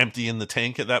just emptying the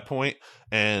tank at that point.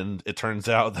 And it turns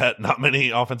out that not many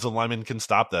offensive linemen can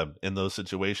stop them in those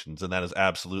situations. And that is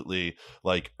absolutely,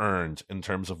 like, earned in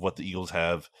terms of what the Eagles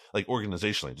have, like,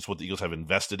 organizationally, just what the Eagles have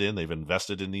invested in. They've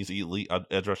invested in these elite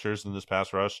edge rushers in this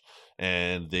pass rush,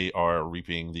 and they are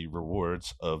reaping the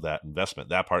rewards of that investment.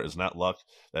 That part is not luck.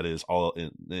 That is all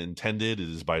intended. It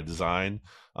is by design.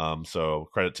 So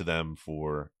credit to them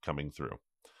for coming through.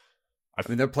 I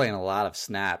mean, they're playing a lot of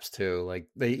snaps too. Like,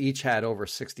 they each had over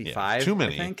 65. Too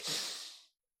many, I think.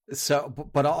 So,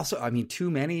 but also, I mean,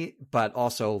 too many, but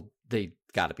also they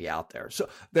got to be out there. So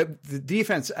the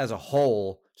defense as a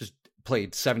whole just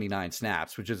played 79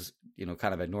 snaps, which is,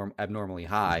 kind of abnormally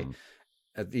high.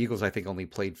 The Eagles, I think, only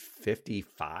played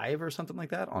 55 or something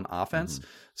like that on offense.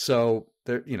 So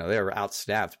they were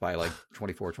outsnapped by like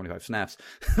 24, 25 snaps,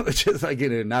 which is like,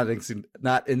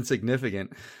 not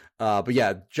insignificant. But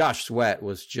yeah, Josh Sweat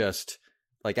was just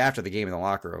like, after the game in the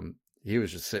locker room, he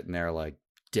was just sitting there like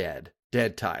dead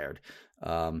tired.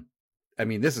 I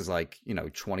mean, this is like,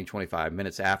 20, 25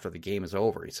 minutes after the game is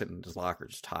over. He's sitting in his locker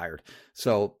just tired.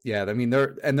 So, yeah, I mean,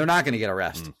 they're not going to get a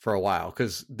rest for a while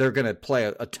because they're going to play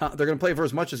a ton. They're going to play for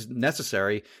as much as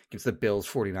necessary against the Bills,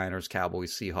 49ers,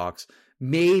 Cowboys, Seahawks.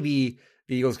 Maybe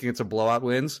the Eagles can get some blowout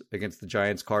wins against the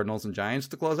Giants, Cardinals, and Giants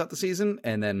to close out the season.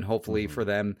 And then hopefully for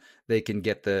them, they can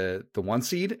get the 1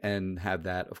 seed and have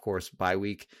that, of course, bye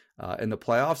week in the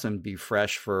playoffs and be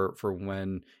fresh for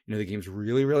when, the games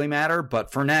really, really matter.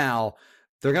 But for now,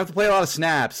 they're going to have to play a lot of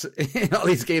snaps in all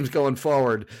these games going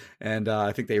forward. And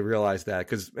I think they realize that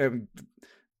because a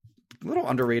little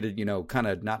underrated, kind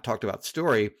of not talked about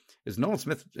story is Nolan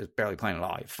Smith is barely playing at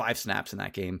all. He had 5 snaps in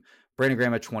that game. Brandon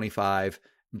Graham at 25.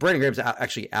 Brandon Graham's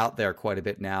actually out there quite a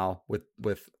bit now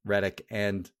with Reddick,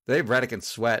 and they have Reddick and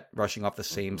Sweat rushing off the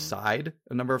same side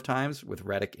a number of times, with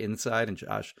Reddick inside and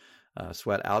Josh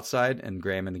Sweat outside, and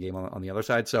Graham in the game on the other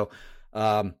side. So,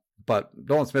 but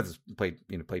Nolan Smith has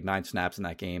played 9 snaps in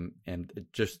that game, and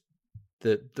it just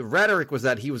the rhetoric was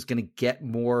that he was going to get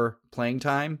more playing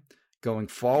time going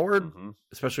forward,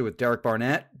 especially with Derek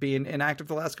Barnett being inactive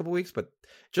the last couple of weeks, but it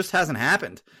just hasn't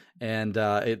happened. And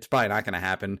it's probably not going to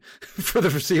happen for the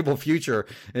foreseeable future,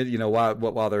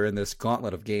 while they're in this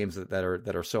gauntlet of games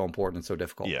that are so important and so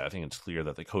difficult. Yeah, I think it's clear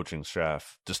that the coaching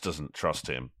staff just doesn't trust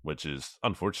him, which is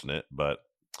unfortunate, but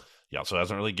he also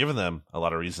hasn't really given them a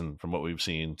lot of reason from what we've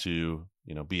seen to,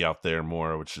 be out there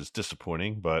more, which is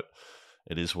disappointing, but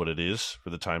it is what it is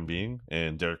for the time being.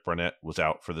 And Derek Barnett was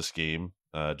out for this game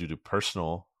due to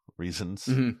personal reasons,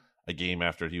 a game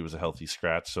after he was a healthy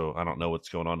scratch. So I don't know what's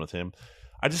going on with him.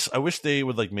 I wish they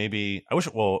would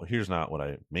here's not what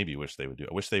I maybe wish they would do.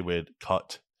 I wish they would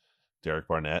cut Derek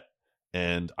Barnett.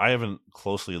 And I haven't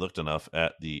closely looked enough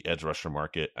at the edge rusher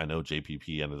market. I know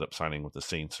JPP ended up signing with the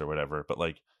Saints or whatever, but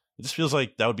like, it just feels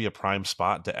like that would be a prime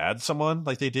spot to add someone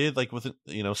like they did, like with,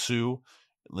 Sue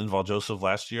Linval Joseph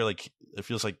last year. Like, it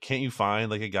feels like, can't you find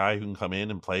like a guy who can come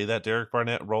in and play that Derek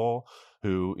Barnett role,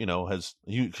 who,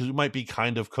 who might be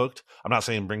kind of cooked. I'm not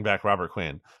saying bring back Robert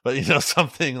Quinn, but,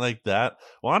 something like that.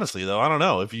 Well, honestly, though, I don't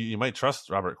know if you might trust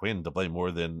Robert Quinn to play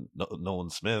more than Nolan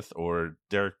Smith or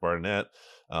Derek Barnett.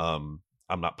 I'm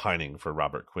not pining for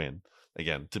Robert Quinn,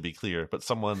 again, to be clear, but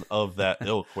someone of that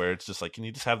ilk where it's just like, can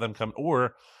you just have them come?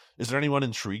 Or is there anyone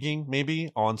intriguing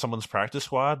maybe on someone's practice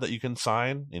squad that you can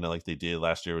sign, like they did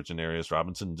last year with Janarius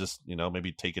Robinson, just,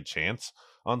 maybe take a chance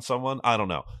on someone? I don't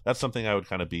know. That's something I would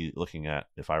kind of be looking at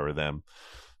if I were them.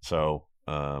 So,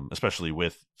 especially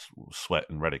with Sweat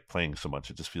and Reddick playing so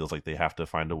much, it just feels like they have to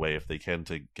find a way, if they can,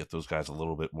 to get those guys a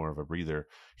little bit more of a breather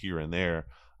here and there.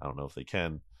 I don't know if they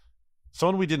can.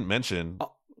 Someone we didn't mention,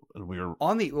 we were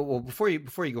on the before you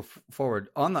go forward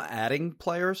on the adding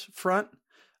players front.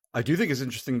 I do think it's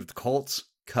interesting that the Colts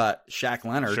cut Shaq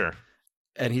Leonard. Sure.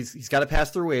 And he's got to pass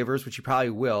through waivers, which he probably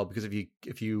will, because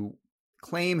if you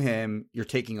claim him, you're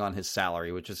taking on his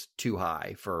salary, which is too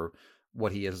high for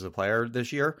what he is as a player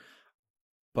this year.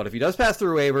 But if he does pass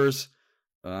through waivers,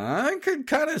 I could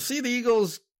kind of see the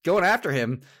Eagles going after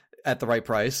him at the right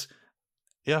price.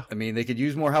 Yeah. I mean, they could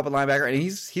use more help at linebacker, and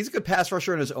he's a good pass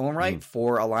rusher in his own right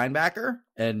for a linebacker.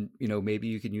 And, maybe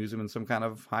you can use him in some kind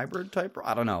of hybrid type.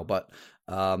 I don't know, but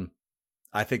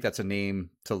I think that's a name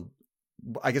to,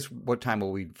 I guess, what time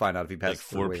will we find out if he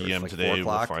passes like 4 p.m. today,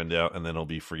 we'll find out, and then he'll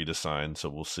be free to sign. So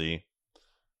we'll see.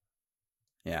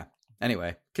 Yeah.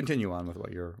 Anyway, continue on with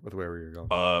where you're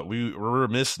going. We were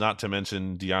remiss not to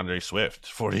mention DeAndre Swift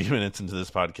 40 minutes into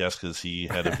this podcast because he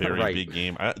had a very big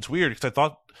game. It's weird because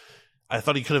I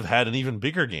thought he could have had an even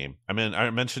bigger game. I mean, I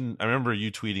remember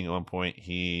you tweeting at one point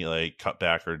he like cut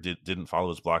back or didn't follow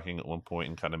his blocking at one point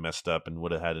and kind of messed up and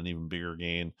would have had an even bigger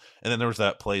gain. And then there was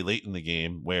that play late in the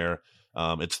game where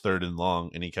it's 3rd and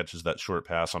long and he catches that short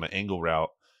pass on an angle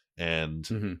route.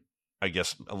 And I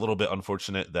guess a little bit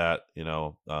unfortunate that,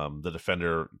 the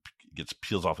defender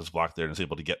peels off his block there and is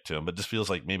able to get to him, but just feels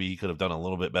like maybe he could have done a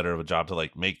little bit better of a job to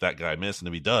like make that guy miss. And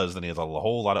if he does, then he has a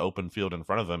whole lot of open field in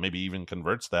front of him, maybe even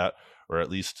converts that, or at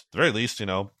least, at the very least,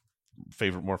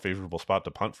 more favorable spot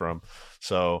to punt from.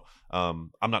 So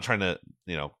I'm not trying to,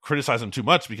 criticize him too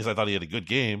much because I thought he had a good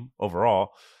game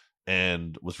overall.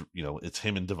 And was, it's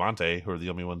him and Devontae who are the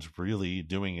only ones really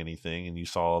doing anything. And you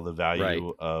saw the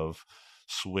value of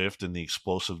Swift and the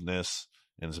explosiveness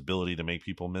and his ability to make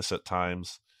people miss at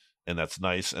times. And that's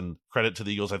nice. And credit to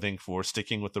the Eagles, I think, for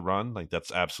sticking with the run. Like,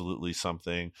 that's absolutely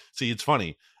something. See, it's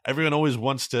funny. Everyone always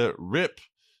wants to rip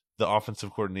the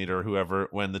offensive coordinator or whoever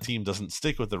when the team doesn't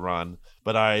stick with the run.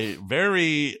 But I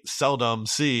very seldom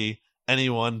see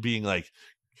anyone being like,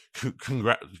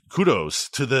 kudos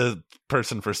to the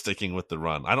person for sticking with the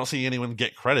run. I don't see anyone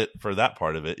get credit for that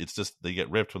part of it. It's just they get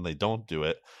ripped when they don't do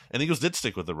it. And the Eagles did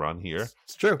stick with the run here.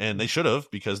 It's true. And they should have,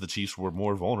 because the Chiefs were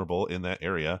more vulnerable in that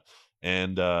area.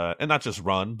 And not just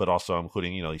run, but also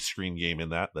including, the screen game in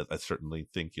that I certainly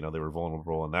think, they were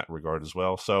vulnerable in that regard as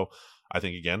well. So I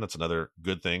think, again, that's another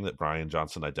good thing that Brian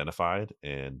Johnson identified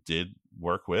and did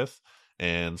work with,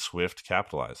 and Swift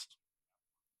capitalized.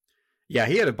 Yeah,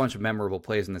 he had a bunch of memorable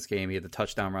plays in this game. He had the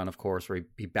touchdown run, of course, where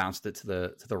he bounced it to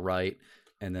the right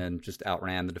and then just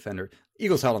outran the defender.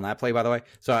 Eagles held on that play, by the way.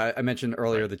 So I mentioned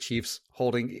earlier the Chiefs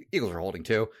holding. Eagles were holding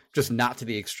too, just not to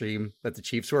the extreme that the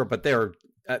Chiefs were, but they were.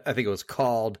 I think it was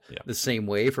called the same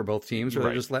way for both teams, where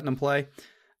they're just letting them play.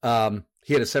 He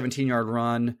had a 17-yard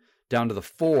run down to the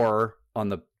 4 on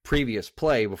the previous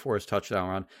play before his touchdown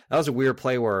run. That was a weird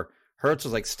play where Hurts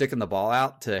was like sticking the ball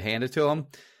out to hand it to him,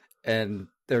 and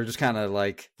they were just kind of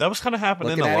like that was kind of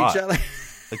happening a lot.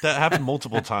 Like that happened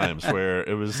multiple times where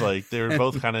it was like they were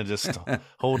both kind of just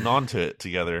holding on to it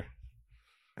together.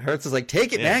 Hurts is like,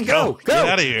 take it, man, go, get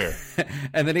out of here.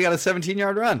 And then he got a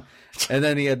 17-yard run, and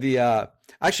then he had the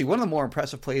actually one of the more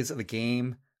impressive plays of the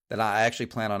game that I actually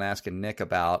plan on asking Nick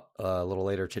about a little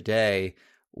later today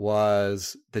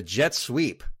was the jet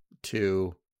sweep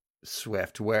to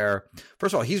Swift, where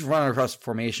first of all he's running across the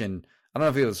formation. I don't know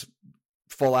if he was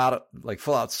full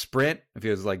out sprint, if he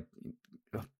was like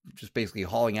just basically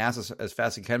hauling ass as fast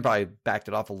as he can, probably backed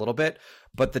it off a little bit.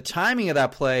 But the timing of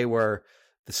that play where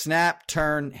the snap,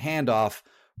 turn, handoff,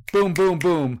 boom, boom,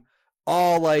 boom,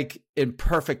 all like in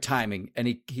perfect timing. And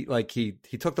he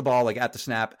took the ball like at the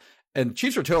snap, and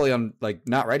Chiefs were totally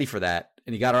not ready for that.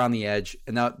 And he got around the edge,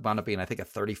 and that wound up being, I think, a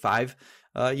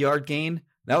 35-yard gain.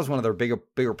 That was one of their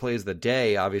bigger plays of the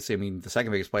day. Obviously, I mean, the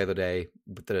second biggest play of the day,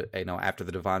 with after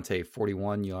the Devontae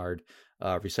 41-yard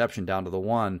reception down to the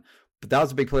 1. But that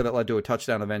was a big play that led to a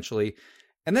touchdown eventually.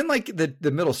 And then like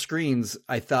the middle screens,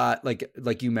 I thought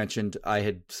like you mentioned, I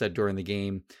had said during the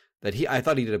game that I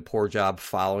thought he did a poor job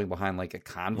following behind like a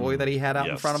convoy that he had out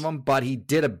in front of him, but he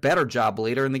did a better job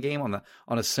later in the game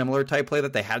on a similar type play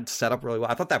that they had set up really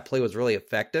well. I thought that play was really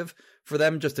effective for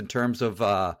them, just in terms of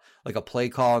like a play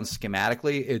call and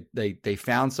schematically. They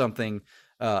found something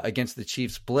against the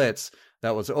Chiefs blitz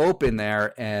that was open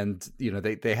there, and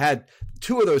they had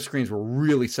two of those screens were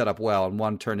really set up well, and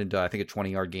one turned into, I think, a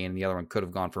 20-yard gain, and the other one could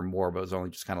have gone for more, but it was only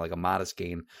just kind of like a modest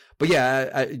gain. But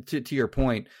yeah, to your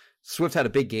point, Swift had a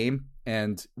big game,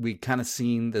 and we kind of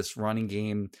seen this running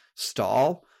game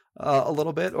stall a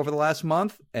little bit over the last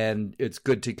month, and it's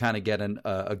good to kind of get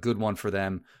a good one for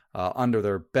them under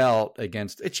their belt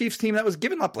against a Chiefs team that was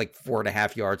giving up like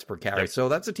 4.5 yards per carry. So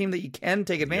that's a team that you can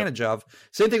take advantage of.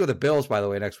 Same thing with the Bills, by the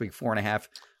way, next week,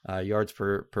 4.5 yards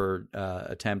per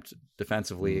attempt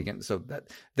defensively again, so that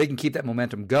they can keep that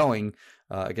momentum going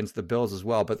against the Bills as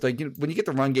well. But when you get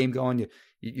the run game going,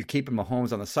 you're keeping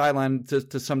Mahomes on the sideline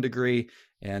to some degree.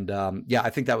 And I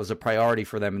think that was a priority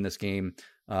for them in this game,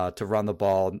 to run the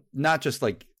ball, not just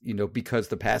because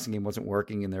the passing game wasn't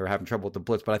working and they were having trouble with the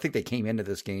blitz, but I think they came into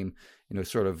this game,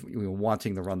 sort of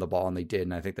wanting to run the ball, and they did.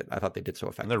 And I thought they did so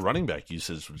effectively. And their running back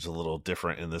usage was a little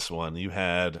different in this one. You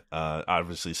had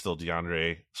obviously still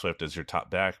DeAndre Swift as your top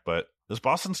back, but it was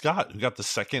Boston Scott who got the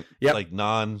second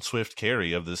non-Swift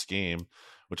carry of this game,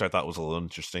 which I thought was a little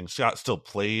interesting. Scott still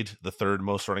played the third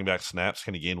most running back snaps.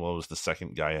 Kenny Gainwell was the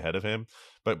second guy ahead of him.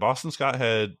 But Boston Scott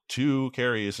had 2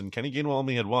 carries, and Kenny Gainwell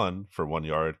only had 1 for 1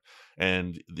 yard.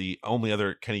 And the only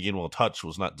other Kenny Gainwell touch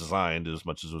was not designed as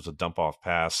much as it was a dump-off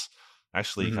pass.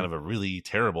 Actually, kind of a really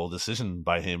terrible decision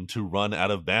by him to run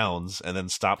out of bounds and then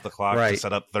stop the clock to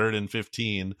set up 3rd and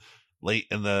 15. late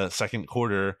in the second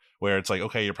quarter where it's like,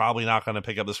 okay, you're probably not going to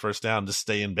pick up this first down, just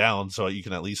stay in bounds so you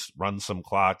can at least run some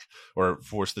clock or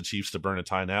force the Chiefs to burn a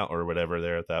timeout or whatever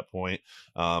there at that point.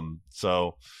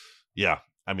 So yeah,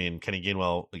 I mean, Kenny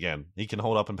Gainwell, again, he can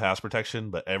hold up in pass protection,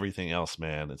 but everything else,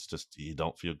 man, it's just, you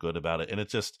don't feel good about it. And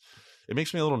it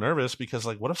makes me a little nervous because,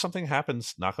 like, what if something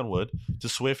happens, knock on wood, to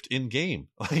Swift in game?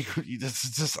 Like,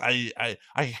 I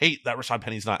hate that Rashad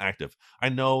Penny's not active. I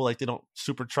know, like, they don't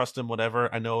super trust him,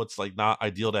 whatever. I know it's, like, not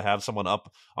ideal to have someone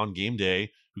up on game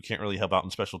day who can't really help out in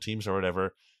special teams or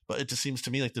whatever. But it just seems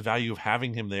to me like the value of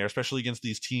having him there, especially against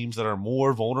these teams that are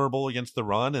more vulnerable against the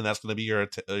run, and that's going to be your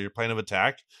plan of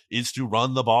attack, is to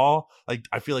run the ball. Like,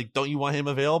 I feel like, don't you want him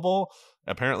available?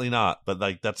 Apparently not. But,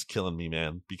 like, that's killing me,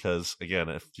 man. Because, again,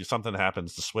 if something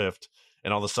happens to Swift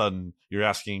and all of a sudden you're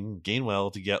asking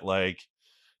Gainwell to get, like,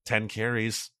 10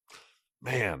 carries,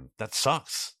 man, that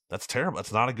sucks. That's terrible.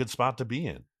 That's not a good spot to be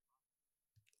in.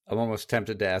 I'm almost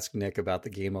tempted to ask Nick about the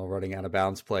Gainwell running out of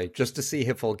bounds play just to see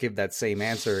if he'll give that same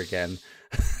answer again.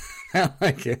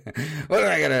 Like, what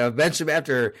am I gonna bench him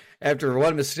after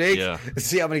one mistake? Yeah.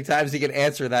 See how many times he can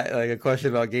answer that, like, a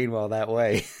question about Gainwell that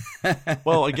way.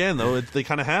 Well, again, though, they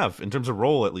kind of have, in terms of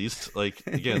role at least. Like,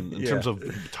 again, in terms of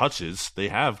touches, they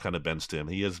have kind of benched him.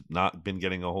 He has not been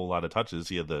getting a whole lot of touches.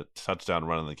 He had the touchdown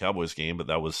run in the Cowboys game, but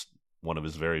that was one of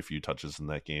his very few touches in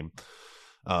that game.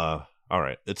 All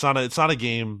right, it's not a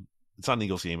game. It's not an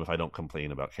Eagles game if I don't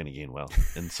complain about Kenny Gainwell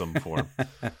in some form.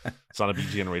 It's not a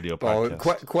BGN Radio podcast.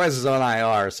 Well, Quez is on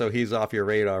IR, so he's off your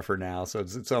radar for now. So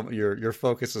your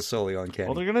focus is solely on Kenny.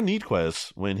 Well, they're going to need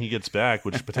Quez when he gets back,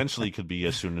 which potentially could be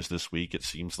as soon as this week. It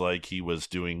seems like he was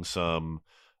doing some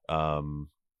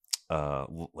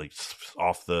like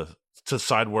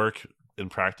side work in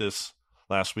practice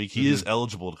last week. He is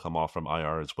eligible to come off from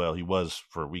IR as well. He was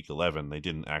for week 11. They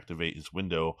didn't activate his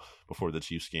window before the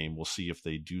Chiefs game. We'll see if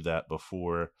they do that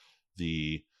before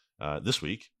the this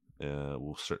week.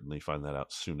 We'll certainly find that out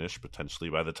soonish, potentially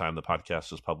by the time the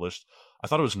podcast is published. I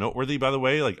thought it was noteworthy, by the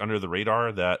way, like under the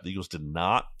radar, that the Eagles did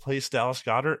not place Dallas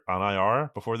Goedert on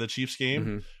IR before the Chiefs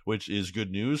game, which is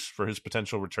good news for his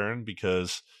potential return,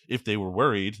 because if they were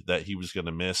worried that he was going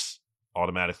to miss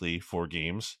automatically 4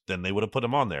 games, then they would have put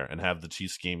him on there and have the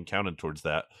Chiefs game counted towards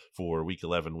that for week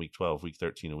 11, week 12, week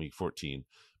 13, and week 14.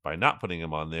 By not putting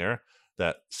him on there,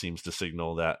 that seems to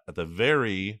signal that at the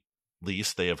very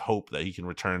least they have hope that he can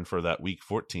return for that week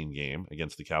 14 game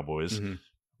against the Cowboys.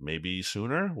 Maybe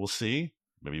sooner, we'll see.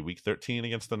 Maybe week 13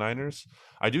 against the Niners.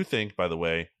 I do think, by the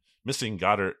way, missing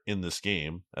Goddard in this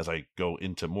game, as I go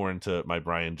into my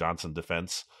Brian Johnson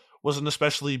defense, was an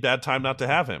especially bad time not to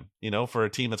have him. You know, for a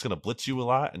team that's going to blitz you a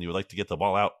lot and you would like to get the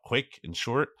ball out quick and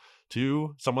short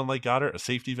to someone like Goddard, a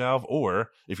safety valve, or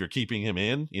if you're keeping him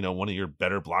in, you know, one of your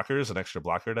better blockers, an extra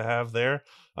blocker to have there.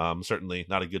 Certainly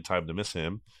not a good time to miss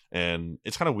him. And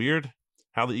it's kind of weird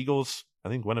how the Eagles, I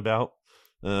think, went about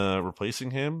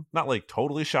replacing him. Not like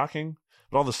totally shocking,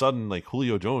 but all of a sudden, like,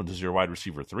 Julio Jones is your wide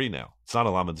receiver 3 now. It's not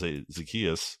Alameda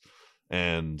Zaccheaus.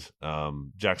 And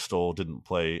Jack Stoll didn't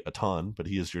play a ton, but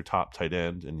he is your top tight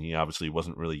end, and he obviously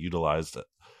wasn't really utilized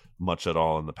much at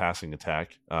all in the passing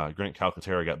attack. Grant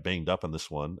Calcaterra got banged up in this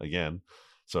one again,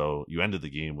 so you ended the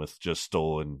game with just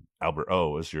Stoll and Albert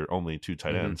O as your only 2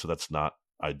 tight ends, so that's not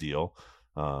ideal.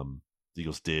 The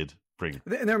Eagles did bring.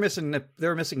 They're missing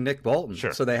Nick Bolton,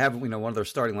 sure. So they have, you know, one of their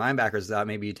starting linebackers out.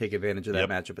 Maybe you take advantage of that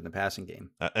matchup in the passing game,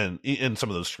 and in some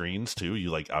of those screens too. You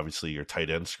like, obviously your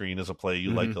tight end screen is a play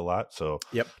you like a lot. So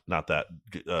not that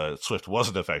Swift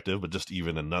wasn't effective, but just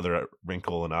even another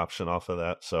wrinkle and option off of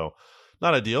that. So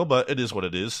not ideal, but it is what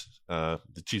it is. The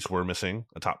Chiefs were missing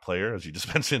a top player, as you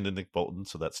just mentioned, in Nick Bolton,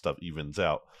 so that stuff evens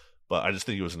out. But I just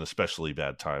think it was an especially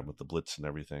bad time with the blitz and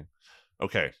everything.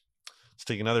 Okay, let's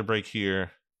take another break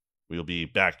here. We'll be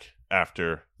back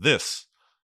after this.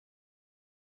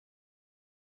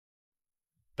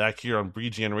 Back here on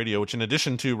BGN Radio, which, in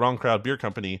addition to Wrong Crowd Beer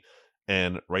Company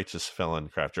and Righteous Felon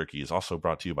Craft Jerky, is also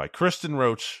brought to you by Kristen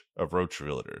Roach of Roach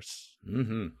Realtors.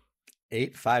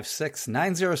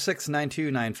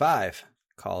 856-906-9295.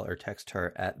 Call or text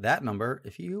her at that number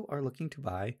if you are looking to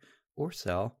buy or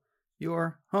sell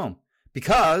your home.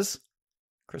 Because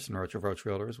Kristen Roach of Roach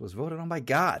Realtors was voted on by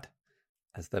God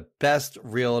as the best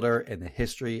realtor in the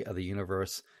history of the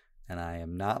universe. And I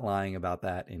am not lying about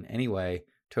that in any way.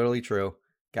 Totally true.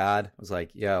 God was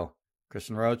like, yo,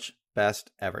 Kristen Roach,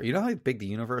 best ever. You know how big the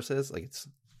universe is? Like, it's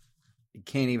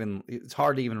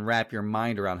hard to even wrap your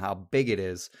mind around how big it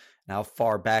is and how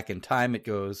far back in time it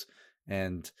goes,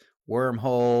 and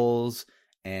wormholes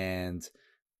and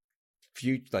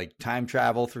time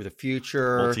travel through the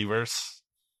future. Multiverse.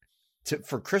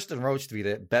 For Kristen Roach to be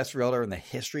the best realtor in the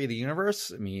history of the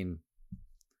universe, I mean,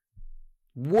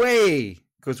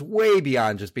 goes way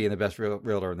beyond just being the best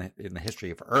realtor in the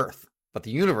history of Earth, but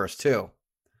the universe too.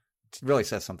 It really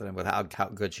says something with how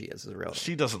good she is as a realtor.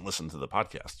 She doesn't listen to the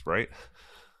podcast, right?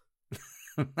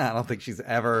 I don't think she's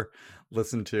ever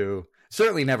listened to,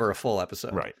 certainly never a full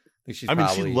episode. Right. She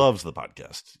loves the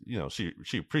podcast.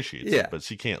 She appreciates it, but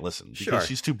she can't listen because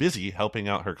she's too busy helping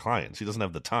out her clients. She doesn't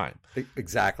have the time.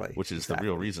 Exactly. Which is the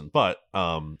real reason. But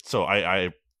so I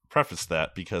preface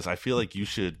that because I feel like you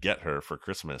should get her for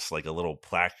Christmas like a little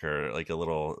plaque or like a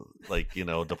little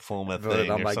diploma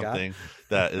thing or something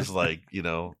that is like,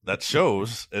 that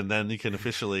shows, and then you can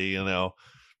officially,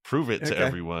 prove it to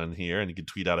everyone here, and you can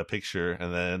tweet out a picture,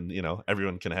 and then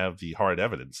everyone can have the hard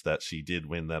evidence that she did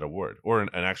win that award or an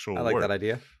actual award. I like that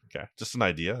idea. Okay, just an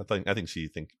idea. I think she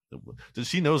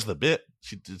knows the bit.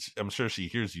 I'm sure she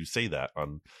hears you say that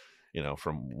on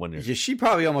from when you're... she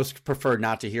probably almost preferred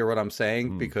not to hear what I'm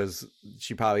saying because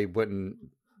she probably wouldn't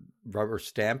rubber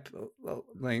stamp some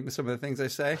of the things I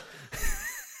say.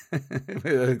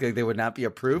 They would not be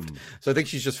approved. So I think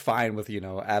she's just fine with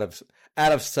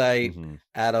out of sight,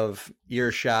 out of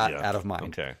earshot, out of mind.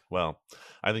 Okay, well,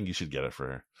 I think you should get it for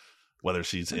her, whether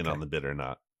she's in on the bid or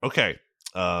not. Okay,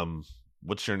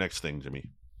 what's your next thing,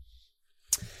 Jimmy?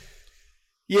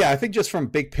 Yeah, I think just from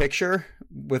big picture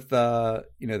with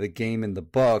the game in the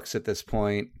books at this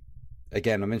point.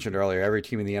 Again, I mentioned earlier, every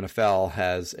team in the NFL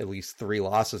has at least 3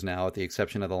 losses now, with the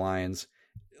exception of the Lions.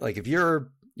 Like if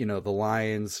you're the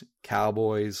Lions,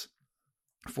 Cowboys,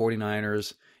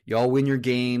 49ers, you all win your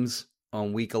games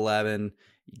on week 11.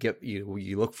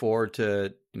 You look forward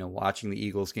to, watching the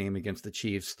Eagles game against the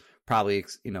Chiefs, probably,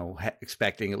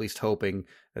 expecting, at least hoping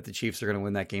that the Chiefs are going to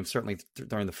win that game. Certainly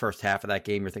during the first half of that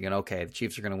game, you're thinking, okay, the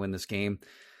Chiefs are going to win this game.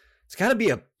 It's got to be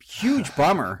a huge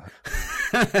bummer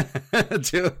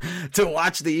to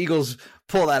watch the Eagles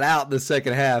pull that out in the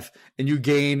second half and you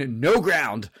gain no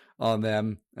ground on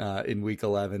them in week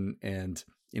 11. And,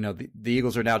 the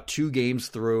Eagles are now 2 games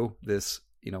through this,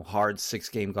 hard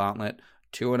 6-game gauntlet,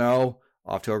 2-0,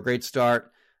 off to a great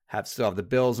start. Still have the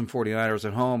Bills and 49ers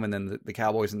at home, and then the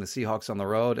Cowboys and the Seahawks on the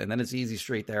road. And then it's easy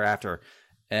street thereafter.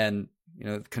 And,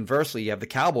 conversely, you have the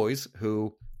Cowboys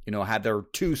who, had their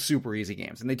 2 super easy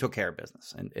games, and they took care of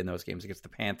business in those games against the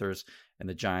Panthers and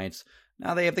the Giants.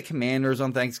 Now they have the Commanders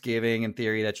on Thanksgiving. In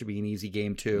theory, that should be an easy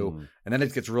game too. And then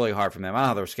it gets really hard for them. I don't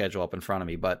have their schedule up in front of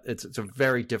me, but it's a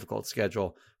very difficult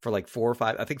schedule for like 4 or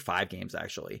 5, I think 5 games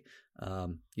actually.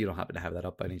 You don't happen to have that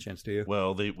up by any chance, do you?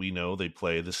 Well, we know they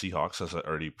play the Seahawks, as I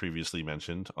already previously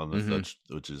mentioned, on the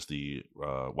which is the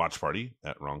watch party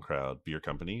at Wrong Crowd Beer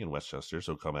Company in Westchester.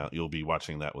 So come out. You'll be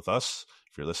watching that with us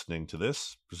if you're listening to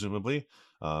this, presumably.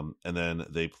 And then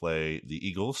they play the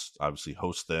Eagles, obviously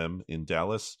host them in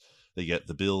Dallas. They get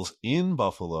the Bills in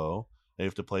Buffalo. They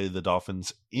have to play the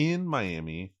Dolphins in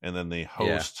Miami, and then they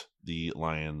host the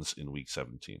Lions in Week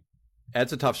 17.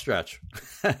 That's a tough stretch.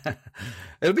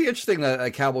 It'll be interesting, a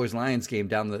Cowboys-Lions game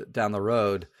down the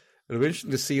road. It'll be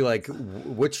interesting to see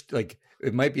which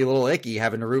it might be a little icky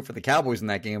having to root for the Cowboys in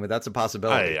that game, but that's a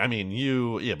possibility. I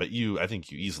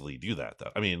think you easily do that though.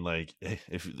 I mean,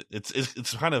 if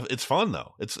it's kind of, it's fun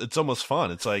though. It's almost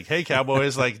fun. It's like, hey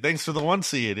Cowboys, thanks for the 1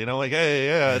 seed, hey,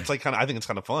 yeah. It's I think it's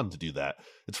kind of fun to do that.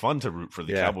 It's fun to root for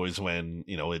the Cowboys when,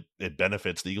 it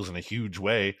benefits the Eagles in a huge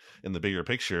way in the bigger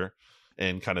picture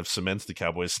and kind of cements the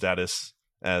Cowboys status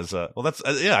as I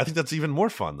think that's even more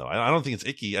fun though. I don't think it's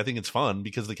icky. I think it's fun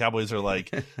because the Cowboys are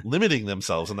limiting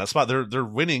themselves in that spot. They're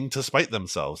winning to spite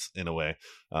themselves in a way,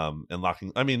 and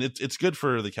locking. I mean, it's good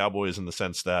for the Cowboys in the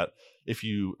sense that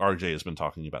RJ has been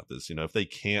talking about this. If they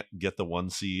can't get the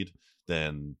 1 seed,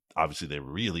 then obviously they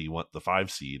really want the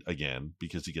 5 seed again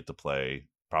because you get to play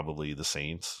probably the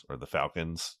Saints or the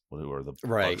Falcons, who are the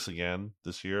Bucs again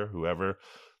this year. Whoever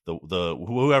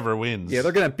wins. Yeah,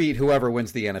 they're going to beat whoever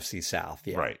wins the NFC South.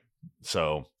 Yeah. Right.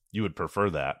 So you would prefer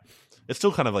that. It's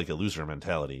still kind of like a loser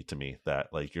mentality to me that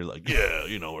you're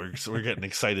we're getting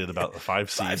excited about the 5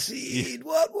 seed. 5 seed.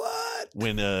 What?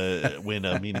 Win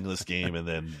a meaningless game and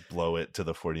then blow it to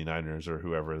the 49ers or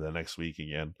whoever the next week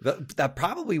again. That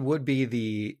probably would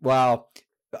be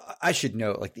I should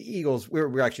note, the Eagles,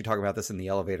 we're actually talking about this in the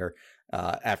elevator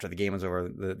after the game was over.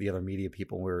 The other media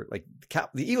people were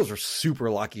the Eagles were super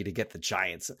lucky to get the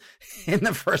Giants in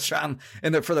the first round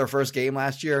for their first game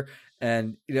last year.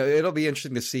 And, it'll be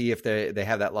interesting to see if they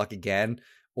have that luck again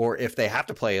or if they have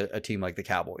to play a team like the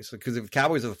Cowboys. Because if the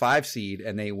Cowboys are the 5 seed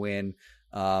and they win,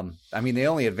 they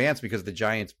only advanced because the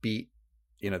Giants beat,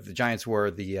 the Giants were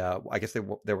I guess they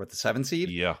were the 7 seed.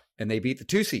 Yeah. And they beat the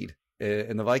 2 seed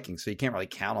in the Vikings. So you can't really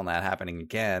count on that happening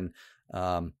again.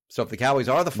 So if the Cowboys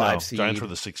are the 5 seed, Giants were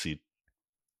the 6 seed.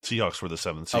 Seahawks were the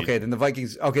 7th seed. Okay, then the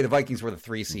Vikings. Okay, the Vikings were the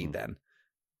 3 seed then.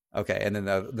 Okay, and then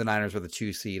the Niners were the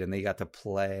 2 seed, and they got to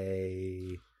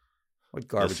play. What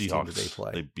garbage team did they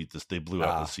play? They beat this. They blew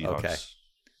out the Seahawks. Okay.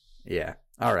 Yeah.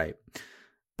 All right.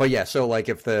 But yeah, so like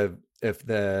if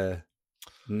the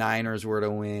Niners were to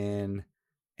win,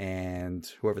 and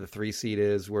whoever the 3 seed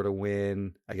is were to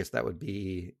win, I guess that would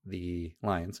be the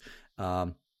Lions.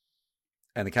 And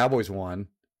the Cowboys won.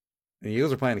 The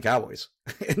Eagles are playing the Cowboys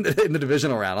in the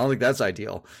divisional round. I don't think that's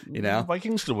ideal. You know,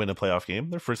 Vikings could win a playoff game.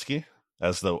 They're frisky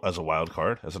as a wild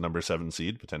card, as a number 7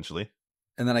 seed potentially.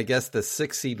 And then I guess the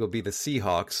 6th seed will be the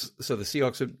Seahawks. So the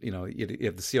Seahawks would, you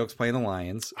have the Seahawks playing the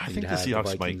Lions. I think the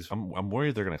Seahawks might. I'm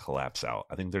worried they're going to collapse out.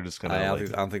 I think they're just going to.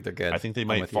 I don't think they're good. I think they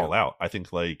might fall out. I think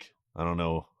I don't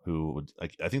know who would.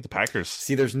 I think the Packers.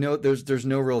 See, there's no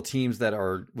real teams that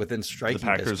are within striking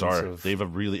distance. The Packers are. They have a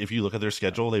really. If you look at their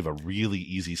schedule, they have a really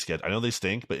easy schedule. I know they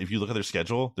stink, but if you look at their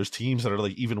schedule, there's teams that are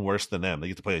like even worse than them. They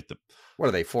get to play What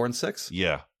are they? 4-6?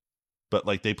 Yeah. But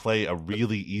like they play a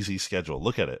really easy schedule.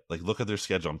 Look at it. Like look at their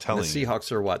schedule. I'm telling you. The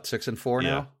Seahawks are what, 6-4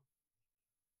 now?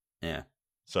 Yeah.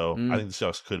 So I think the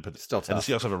Seahawks could still tough. And the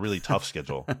Seahawks have a really tough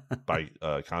schedule by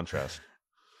contrast.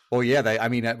 Well, yeah.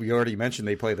 We already mentioned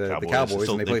they play the Cowboys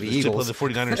and they play the Eagles. They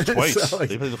play the 49ers twice. So,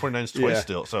 they play the 49ers twice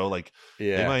still. So like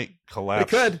they might collapse.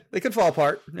 They could fall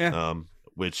apart. Yeah.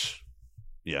 Which.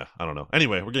 Yeah, I don't know.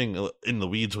 Anyway, we're getting in the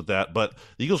weeds with that. But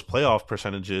the Eagles' playoff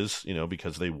percentages,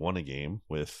 because they won a game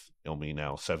with only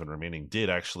now 7 remaining, did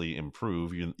actually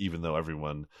improve, even though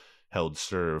everyone held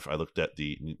serve. I looked at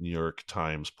the New York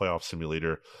Times playoff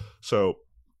simulator. So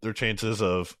their chances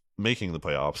of making the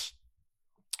playoffs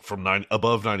from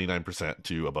above 99%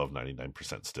 to above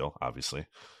 99% still, obviously.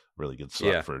 Really good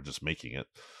stuff for just making it.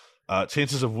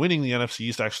 Chances of winning the NFC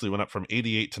East actually went up from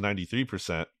 88 to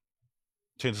 93%.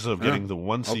 Chances of getting the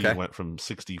 1 seed went from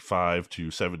 65 to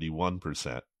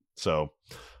 71%. So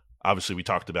obviously we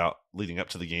talked about leading up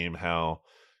to the game how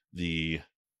the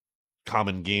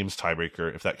common games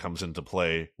tiebreaker, if that comes into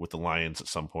play with the Lions at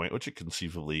some point, which it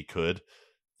conceivably could,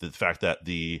 the fact that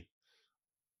the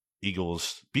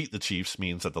Eagles beat the Chiefs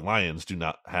means that the Lions do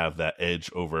not have that edge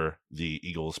over the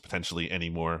Eagles potentially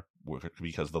anymore,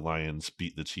 because the Lions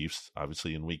beat the Chiefs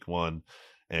obviously in week 1.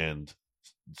 And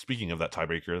speaking of that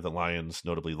tiebreaker, the Lions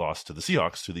notably lost to the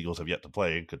Seahawks, who the Eagles have yet to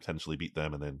play, and could potentially beat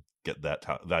them and then get that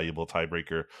valuable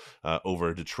tiebreaker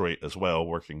over Detroit as well,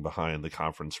 working behind the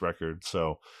conference record.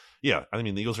 So, yeah, I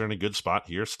mean, the Eagles are in a good spot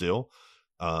here still.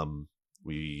 Everyone's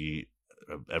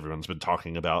been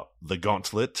talking about the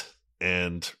gauntlet,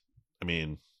 and I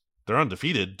mean, they're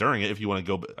undefeated during it. If you want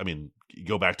to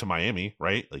go back to Miami,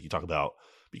 right? Like you talk about,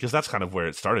 because that's kind of where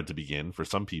it started to begin for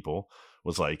some people.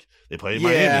 Was like they play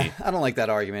Miami. I don't like that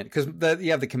argument because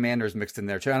you have the Commanders mixed in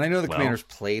there too, and I know the Commanders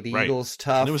play the Eagles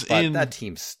tough. But that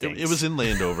team stinks. It was in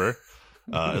Landover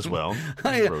as well.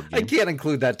 I can't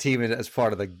include that team as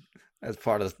part of the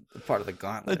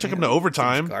gauntlet. They took them to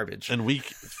overtime, garbage, in week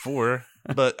 4.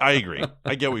 But I agree.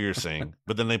 I get what you're saying.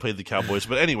 But then they played the Cowboys.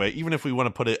 But anyway, even if we want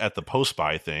to put it at the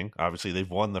post-bye thing, obviously they've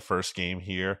won the first game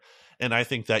here. And I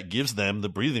think that gives them the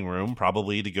breathing room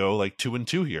probably to go like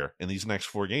 2-2 here in these next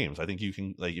 4 games. I think you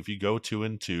can, like, if you go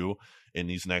 2-2 in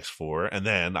these next 4, and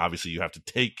then obviously you have to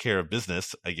take care of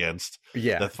business against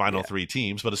the final 3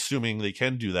 teams. But assuming they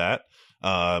can do that,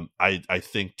 I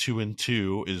think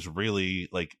 2-2 is really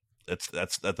like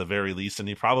that's at the very least. And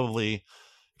you probably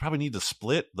need to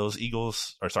split those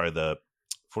the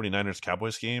 49ers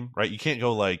Cowboys game, right? You can't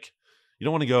go you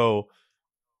don't want to go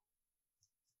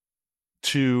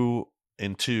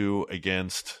 2-2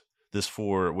 against this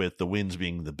 4 with the wins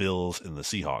being the Bills and the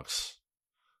Seahawks.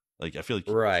 Like I feel like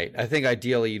right. I think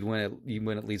ideally you'd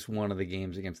win at least one of the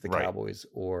games against the Cowboys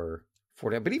or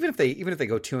 49. But even if they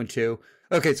go 2-2,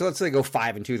 okay, so let's say they go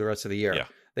 5-2 the rest of the year. Yeah.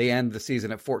 They end the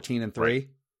season at 14-3. Right.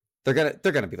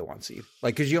 They're gonna be the 1 seed.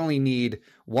 Like because you only need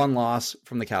 1 loss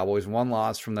from the Cowboys, 1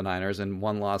 loss from the Niners, and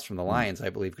 1 loss from the Lions,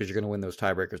 I believe, because you're going to win those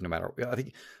tiebreakers no matter. I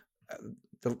think.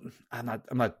 I'm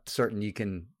not certain you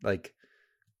can, like,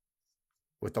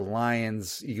 with the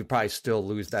Lions, you could probably still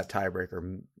lose that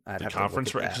tiebreaker. The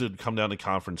conference record would come down to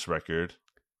conference record.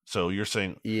 So you're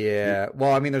saying,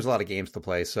 well, I mean, there's a lot of games to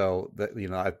play, so that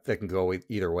that can go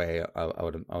either way. I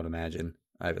would imagine.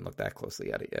 I haven't looked that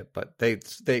closely at it yet, but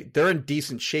they're in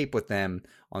decent shape with them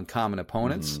on common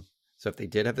opponents. Mm-hmm. So if they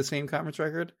did have the same conference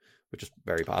record, which is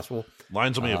very possible.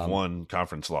 Lions only have 1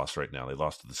 conference loss right now. They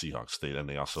lost to the Seahawks.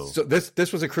 They also. So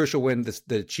this was a crucial win.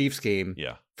 The Chiefs game.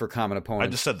 Yeah. For common opponents.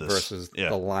 I just said this versus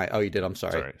the Lions. Oh, you did. I'm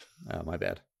sorry. Oh, my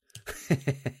bad.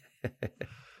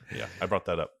 Yeah, I brought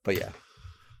that up. But yeah.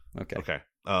 Okay.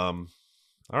 All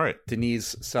right.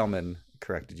 Denise Selman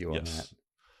corrected you on that.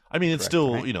 I mean, it's Correct,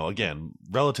 still, right? Again,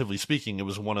 relatively speaking, it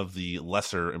was one of the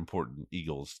lesser important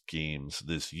Eagles games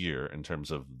this year in terms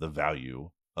of the value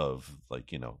of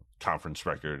conference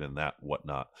record and that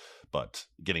whatnot. But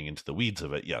getting into the weeds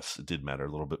of it, yes, it did matter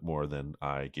a little bit more than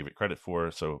I gave it credit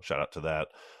for. So shout out to that.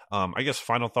 I guess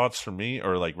final thoughts from me,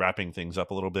 or wrapping things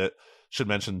up a little bit. Should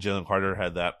mention Jalen Carter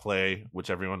had that play, which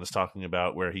everyone is talking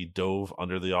about, where he dove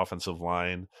under the offensive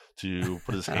line to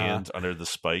put his hand under the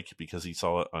spike because he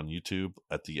saw it on YouTube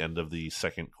at the end of the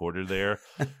second quarter there,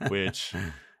 which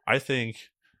I think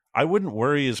I wouldn't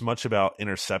worry as much about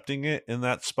intercepting it in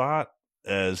that spot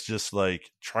as just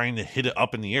trying to hit it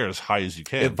up in the air as high as you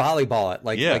can. Volleyball it,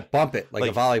 like bump it like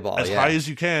a volleyball. As high as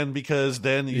you can, because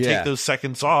then you take those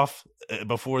seconds off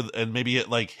before, and maybe it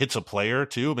hits a player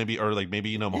too, maybe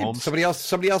Mahomes,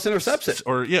 somebody else intercepts it,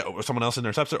 or someone else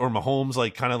intercepts it, or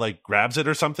Mahomes kind of grabs it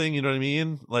or something, you know what I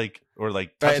mean, right,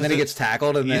 and then he gets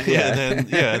tackled, and then and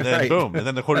then right. Boom, and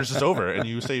then the quarter's just over and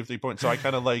you save 3 points. So I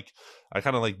kind of like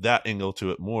that angle to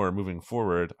it more moving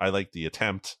forward. I like the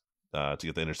attempt to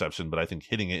get the interception, but I think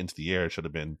hitting it into the air should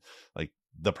have been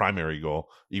the primary goal,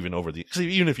 even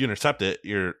if you intercept it,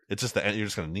 you're just going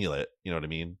to kneel it. You know what I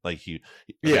mean? He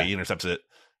intercepts it,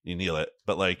 you kneel it,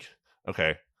 but I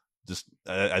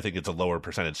think it's a lower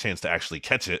percentage chance to actually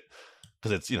catch it,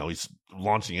 because it's he's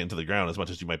launching it into the ground as much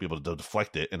as you might be able to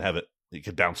deflect it and have it. It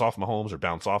could bounce off Mahomes or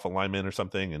bounce off a lineman or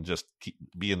something, and just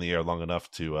be in the air long enough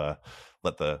to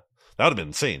let the. That would have been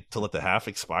insane to let the half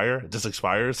expire. It just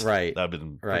expires. Right. That would have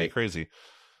been pretty crazy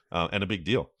and a big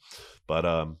deal.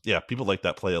 But people like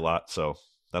that play a lot, so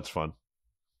that's fun.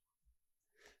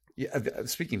 Yeah.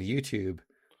 Speaking of YouTube,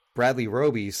 Bradley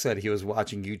Roby said he was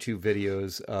watching YouTube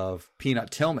videos of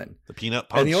Peanut Tillman. The Peanut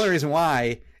Punch. And the only reason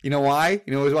why? He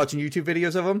was watching YouTube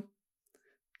videos of him?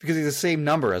 Because he's the same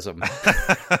number as him.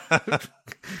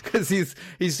 Because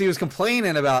he was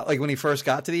complaining about, when he first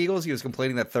got to the Eagles, he was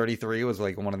complaining that 33 was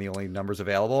one of the only numbers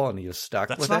available, and he was stuck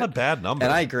with it. That's not a bad number.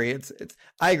 And I agree.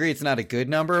 It's not a good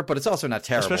number, but it's also not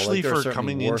terrible. Especially for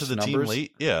coming into the team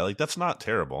late. Yeah, that's not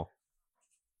terrible.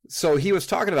 So he was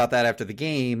talking about that after the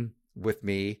game with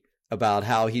me, about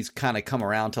how he's kind of come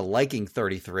around to liking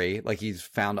 33. He's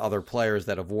found other players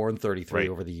that have worn 33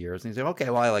 over the years. And he said, okay,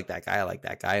 well, I like that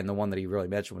guy. And the one that he really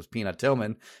mentioned was Peanut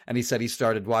Tillman. And he said he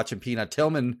started watching Peanut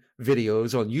Tillman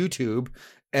videos on YouTube,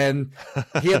 and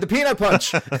he had the peanut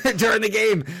punch during the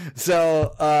game.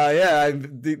 So,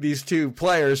 these two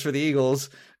players for the Eagles,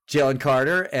 Jalen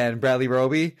Carter and Bradley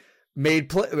Roby, made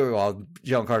play. Well,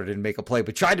 Jalen Carter didn't make a play,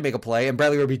 but tried to make a play, and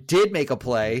Bradley Roby did make a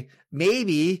play,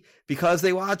 maybe because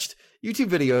they watched YouTube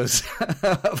videos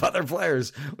of other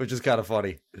players, which is kind of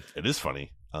funny. It is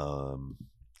funny.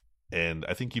 And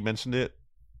I think you mentioned it.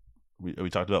 We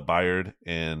talked about Byard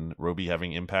and Roby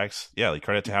having impacts. Yeah,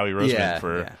 credit to Howie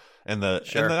Roseman and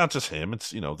not just him.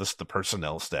 It's the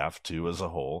personnel staff too as a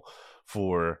whole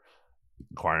for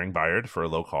acquiring Byard for a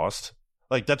low cost.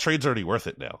 That trade's already worth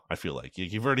it now. I feel like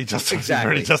you've already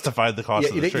justified the cost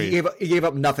of the trade. He gave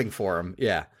up nothing for him.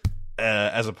 Yeah.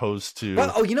 As opposed to,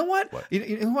 well, you know what?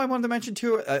 You know who I wanted to mention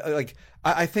too?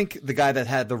 I think the guy that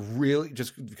had the really,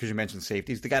 just because you mentioned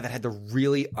safeties, the guy that had the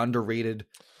really underrated,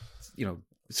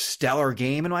 stellar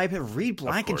game in my opinion, Reed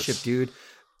Blankenship, dude.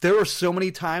 There were so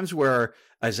many times where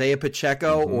Isaiah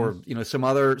Pacheco or some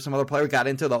other player got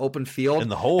into the open field in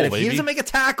the hole. And if he doesn't make a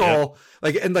tackle, a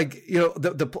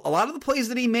lot of the plays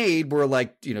that he made were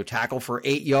tackle for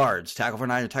 8 yards, tackle for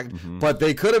 9 yards, but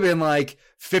they could have been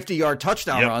 50-yard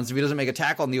touchdown runs if he doesn't make a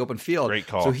tackle in the open field. Great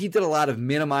call. So he did a lot of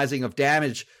minimizing of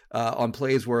damage on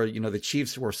plays where the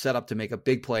Chiefs were set up to make a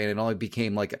big play, and it only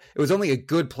became it was only a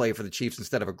good play for the Chiefs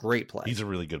instead of a great play. He's a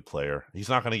really good player. He's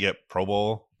not going to get Pro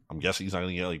Bowl. I'm guessing he's not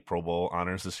going to get Pro Bowl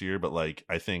honors this year, but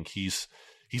I think he's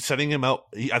setting him out.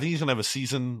 I think he's going to have a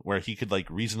season where he could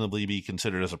reasonably be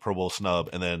considered as a Pro Bowl snub.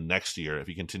 And then next year, if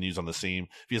he continues on if he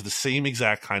has the same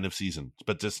exact kind of season,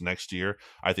 but just next year,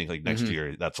 I think next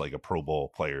year, that's a Pro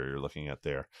Bowl player you're looking at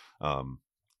there.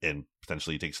 And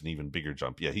potentially takes an even bigger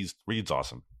jump. Yeah, Reed's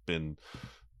awesome. Been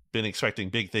expecting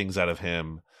big things out of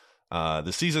him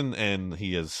this season, and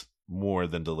he has more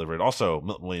than delivered. Also,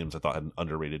 Milton Williams, I thought, had an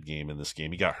underrated game in this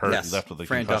game. He got hurt. He left with a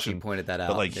concussion. Duffy pointed that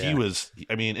out. But he was,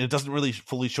 it doesn't really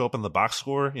fully show up in the box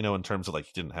score, in terms of he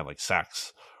didn't have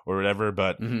sacks or whatever.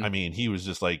 But he was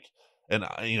just and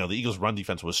the Eagles' run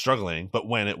defense was struggling. But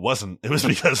when it wasn't, it was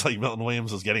because Milton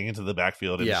Williams was getting into the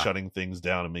backfield and shutting things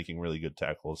down and making really good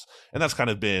tackles. And that's kind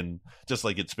of been just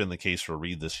it's been the case for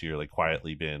Reed this year,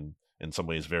 quietly been in some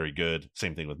ways very good.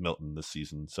 Same thing with Milton this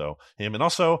season. So him, and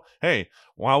also, hey,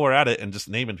 while we're at it and just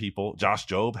naming people, Josh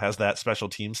Jobe has that special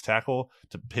teams tackle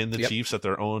to pin the Chiefs at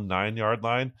their own 9-yard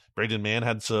line. Braden Mann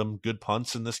had some good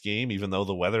punts in this game, even though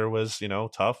the weather was,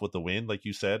 tough with the wind, like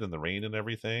you said, and the rain and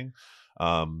everything.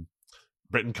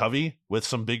 Britton Covey with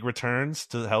some big returns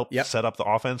to help set up the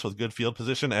offense with good field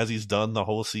position, as he's done the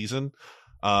whole season.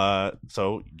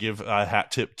 So give a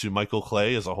hat tip to Michael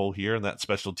Clay as a whole here in that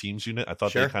special teams unit. I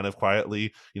thought they kind of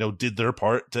quietly, did their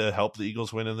part to help the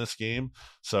Eagles win in this game.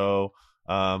 So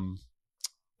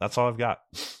that's all I've got.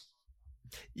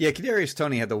 Yeah, Kadarius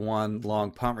Toney had the one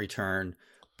long punt return,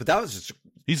 but that was just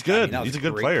he's good. He's a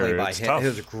good player. It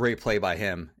was a great play by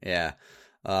him. Yeah.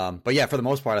 But yeah, for the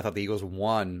most part, I thought the Eagles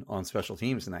won on special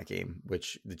teams in that game,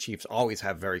 which the Chiefs always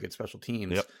have very good special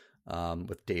teams.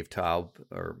 With Dave Taub,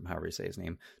 or however you say his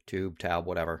name, Taub,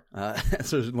 whatever.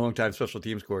 So he's a longtime special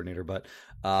teams coordinator. But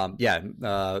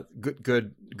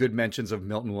good mentions of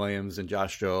Milton Williams and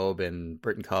Josh Jobe and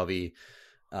Britton Covey.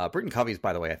 Britton Covey's,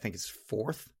 by the way, I think is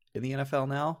 4th in the NFL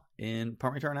now in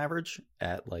punt return average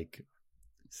at like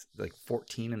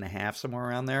 14 and a half, somewhere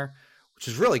around there, which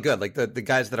is really good. Like the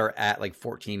guys that are at like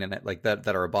 14 and like that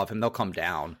are above him, they'll come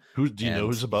down. Do you know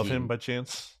who's above him by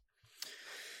chance?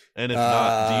 And if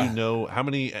not, do you know how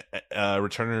many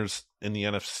returners in the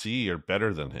NFC are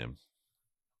better than him?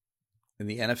 In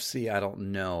the NFC, I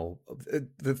don't know.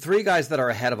 The 3 guys that are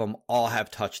ahead of him all have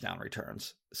touchdown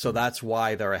returns, so that's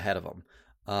why they're ahead of him.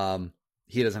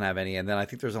 He doesn't have any, and then I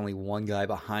think there's only one guy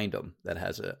behind him that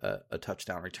has a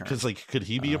touchdown return. Because could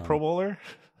he be a Pro Bowler?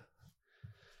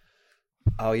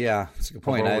 Oh yeah, that's a good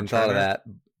point. I hadn't thought of that.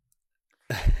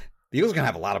 The Eagles are going to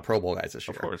have a lot of Pro Bowl guys this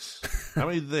year. Of course. How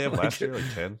many did they have last year? Like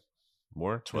 10?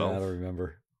 More? 12? I don't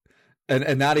remember.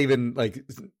 And not even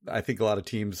I think a lot of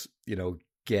teams,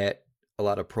 get a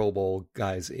lot of Pro Bowl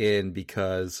guys in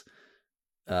because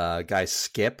guys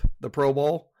skip the Pro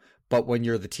Bowl. But when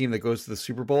you're the team that goes to the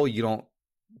Super Bowl, you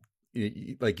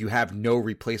have no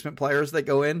replacement players that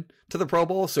go in to the Pro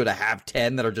Bowl. So to have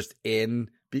 10 that are just in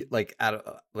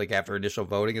after initial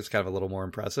voting is kind of a little more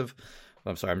impressive.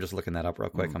 I'm sorry, I'm just looking that up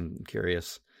real quick. I'm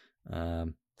curious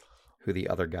who the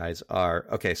other guys are.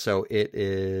 Okay, so it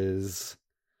is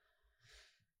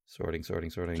sorting.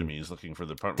 Jimmy's looking for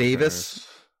the punt Davis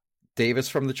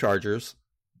from the Chargers.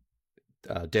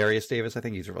 Darius Davis, I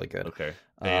think he's really good. Okay.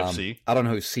 AFC. I don't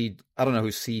know who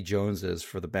C Jones is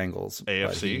for the Bengals.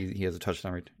 AFC. He has a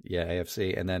touchdown rate. Yeah,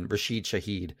 AFC, and then Rashid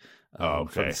Shaheed.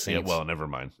 Okay. Yeah. Well, never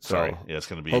mind. Sorry. So yeah, it's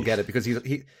going to be. He'll get it because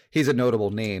he's a notable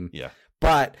name. Yeah.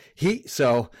 But I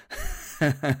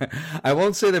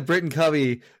won't say that Britton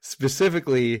Covey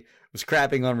specifically was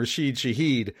crapping on Rashid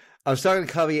Shaheed. I was talking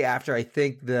to Covey after I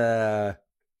think who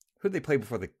did they play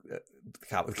before the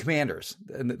Commanders?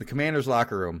 In the Commanders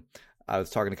locker room, I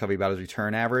was talking to Covey about his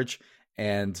return average,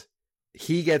 and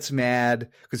he gets mad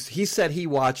because he said he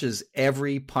watches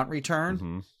every punt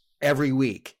return every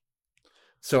week.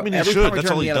 So he should.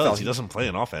 That's all he does. He doesn't play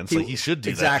an offense. He should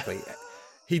do exactly. That.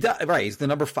 He does, right. He's the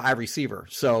number 5 receiver,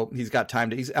 so he's got time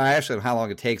to. I asked him how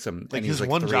long it takes him, and he's his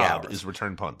one 3 job hours. is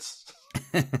return punts.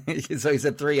 So he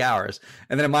said 3 hours,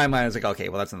 and then in my mind I was like, okay,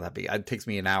 well that's not that big. It takes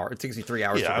me an hour. It takes me 3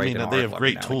 hours. Yeah, to they have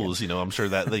great tools. I'm sure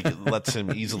that lets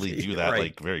him easily do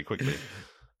that very quickly.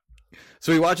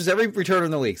 So he watches every returner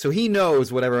in the league. So he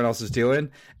knows what everyone else is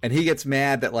doing. And he gets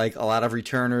mad that a lot of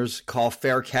returners call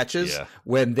fair catches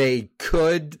when they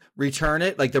could return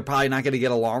it. They're probably not going to get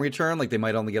a long return. They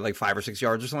might only get 5 or 6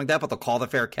 yards or something like that, but they'll call the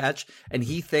fair catch. And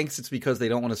he thinks it's because they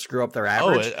don't want to screw up their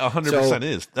average. Oh, 100%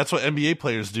 is. That's what NBA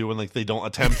players do when they don't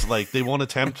attempt, they won't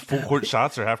attempt full court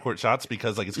shots or half court shots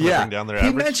because it's going to bring down their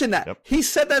average. He mentioned that. Yep. He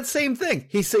said that same thing.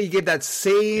 He gave that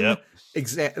same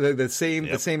the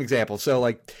same example.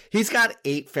 So he's got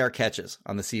 8 fair catches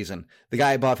on the season. The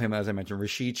guy above him, as I mentioned,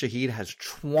 Rashid Shaheed, has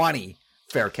 20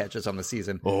 fair catches on the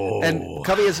season. And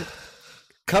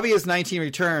Covey has 19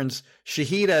 returns.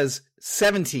 Shaheed has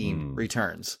 17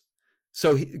 returns.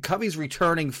 So Covey's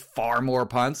returning far more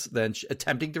punts than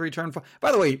attempting to return.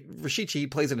 By the way, Rashid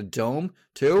Shaheed plays in a dome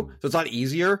too, so it's a lot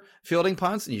easier fielding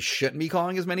punts, and you shouldn't be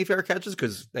calling as many fair catches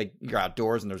because you're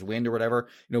outdoors and there's wind or whatever.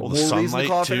 More reason to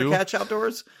call a fair catch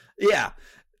outdoors. Yeah.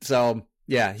 So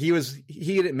yeah, he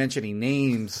didn't mention any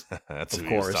names. That's of what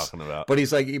course. He was talking about. But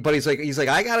he's like,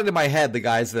 I got it in my head the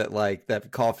guys that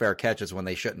call fair catches when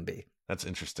they shouldn't be. That's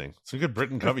interesting. Some good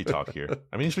Britton Covey talk here.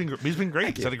 I mean, he's been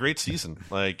great. He's had a great season.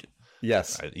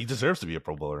 Yes, he deserves to be a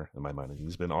Pro Bowler in my mind.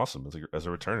 He's been awesome as a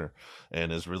returner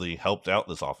and has really helped out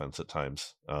this offense at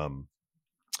times.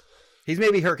 He's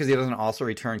maybe hurt because he doesn't also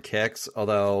return kicks.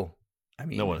 Although, I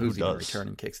mean, who's even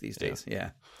returning kicks these days? Yeah.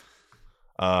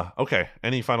 Okay.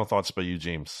 Any final thoughts by you,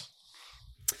 James?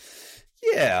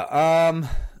 Yeah.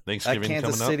 Thanksgiving at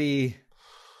coming up.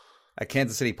 At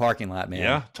Kansas City parking lot, man.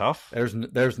 Yeah, tough. There's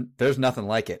nothing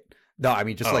like it. No, I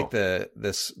mean just like the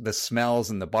smells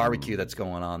and the barbecue Mm. that's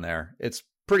going on there. It's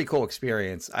pretty cool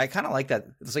experience. I kind of like that.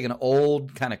 It's like an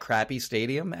old kind of crappy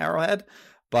stadium, Arrowhead,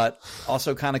 but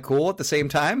also kind of cool at the same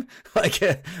time. Like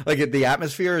the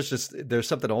atmosphere is just, there's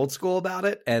something old school about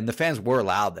it, and the fans were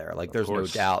loud there. Like there's no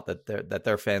doubt that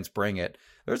their fans bring it.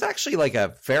 There's actually like a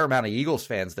fair amount of Eagles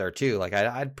fans there too. Like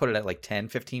I'd put it at like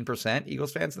 10-15%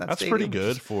 Eagles fans in that stadium. That's pretty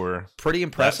good for pretty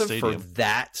impressive that for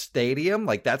that stadium.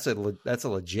 Like that's a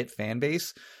legit fan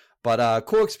base. But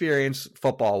cool experience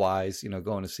football wise,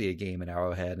 going to see a game in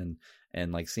Arrowhead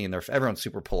and like seeing everyone's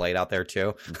super polite out there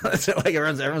too. So like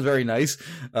everyone's very nice.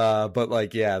 But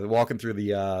like, yeah, walking through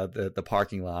the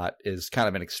parking lot is kind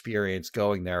of an experience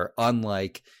going there,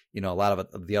 unlike, a lot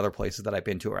of the other places that I've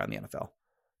been to around the NFL.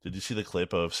 Did you see the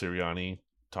clip of Sirianni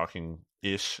talking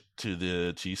ish to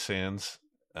the Chiefs fans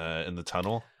in the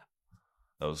tunnel?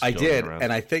 I did, around.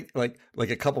 And I think like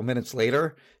a couple minutes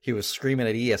later, he was screaming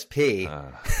at ESP.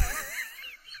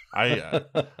 I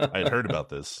had heard about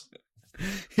this.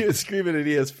 He was screaming at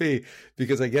ESP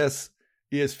because I guess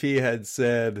ESP had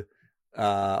said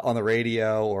on the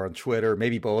radio or on Twitter,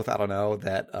 maybe both, I don't know,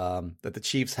 that the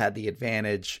Chiefs had the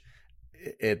advantage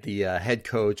at the head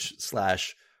coach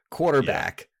 /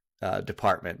 quarterback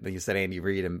department. He said Andy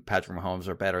Reid and Patrick Mahomes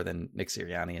are better than Nick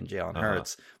Sirianni and Jalen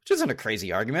Hurts, which isn't a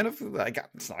crazy argument.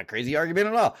 It's not a crazy argument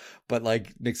at all. But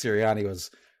like Nick Sirianni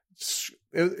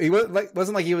he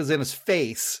wasn't like he was in his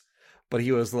face, but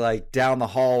he was like down the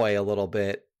hallway a little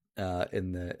bit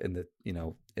in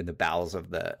the bowels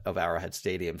of Arrowhead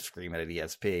Stadium, screaming at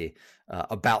ESP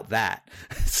about that.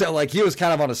 So like he was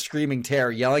kind of on a screaming tear,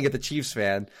 yelling at the Chiefs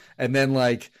fan, and then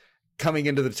like coming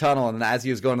into the tunnel, and as he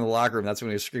was going to the locker room, that's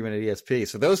when he was screaming at ESP.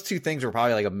 So those two things were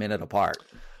probably like a minute apart.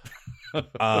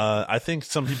 I think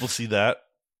some people see that,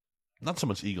 not so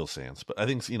much Eagles fans, but I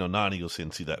think non-Eagles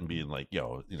fans see that and being like,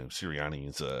 Sirianni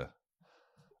is a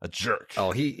jerk.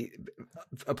 Oh,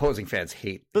 opposing fans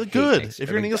hate. But good. If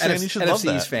you're an Eagles fan, you should love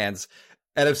that.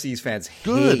 NFC's fans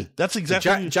good. Hate. That's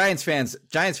exactly Giants fans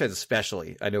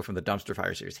especially. I know from the Dumpster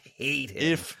Fire series hate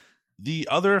him. If the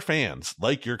other fans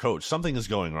like your coach, something is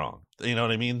going wrong. You know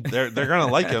what I mean? They're gonna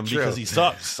like him because he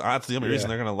sucks. That's the only reason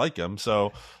they're gonna like him.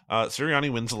 So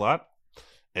Sirianni wins a lot,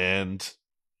 and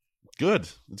good.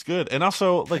 It's good, and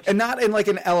also and not in like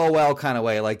an LOL kind of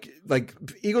way. Like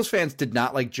Eagles fans did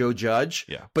not like Joe Judge.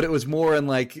 Yeah, but it was more in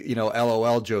like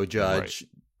LOL Joe Judge. Right.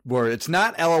 Where it's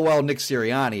not LOL Nick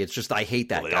Sirianni, it's just I hate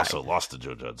that guy. They also lost to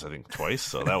Joe Judge, I think, twice,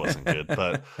 so that wasn't good.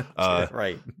 But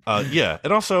right,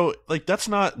 and also like that's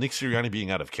not Nick Sirianni being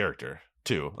out of character,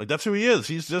 too. Like that's who he is.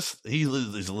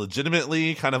 He's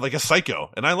legitimately kind of like a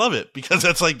psycho, and I love it because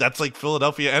that's like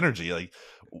Philadelphia energy. Like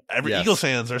every Eagles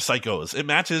fans are psychos. It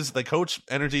matches the coach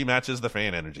energy, matches the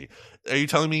fan energy. Are you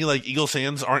telling me like Eagles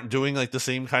fans aren't doing like the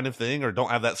same kind of thing or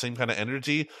don't have that same kind of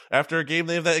energy after a game?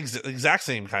 They have that exact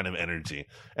same kind of energy,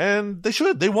 and they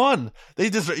should. They won.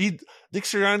 Nick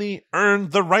Sirianni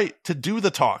earned the right to do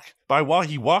the talk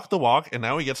he walked the walk, and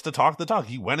now he gets to talk the talk.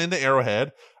 He went into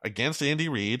Arrowhead against Andy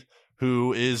Reid,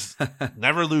 who is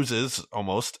never loses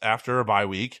almost after a bye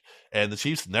week, and the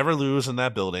Chiefs never lose in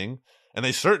that building. And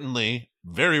they certainly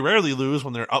very rarely lose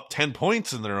when they're up 10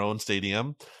 points in their own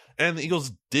stadium. And the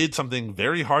Eagles did something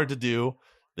very hard to do.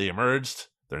 They emerged.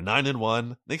 They're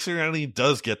 9-1. Nick Sirianni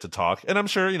does get to talk. And I'm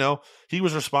sure, he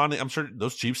was responding. I'm sure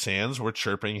those Chiefs fans were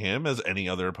chirping him as any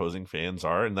other opposing fans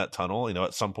are in that tunnel.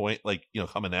 At some point,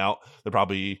 coming out, they're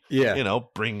probably,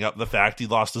 bringing up the fact he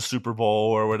lost the Super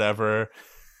Bowl or whatever.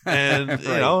 And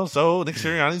right. So Nick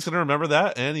Sirianni's going to remember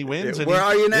that, and he wins. And Where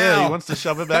are you now? Yeah, he wants to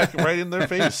shove it back right in their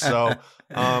face. So,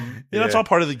 it's all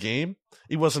part of the game.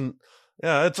 He wasn't.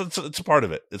 Yeah, it's a part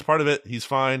of it. It's part of it. He's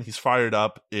fine. He's fired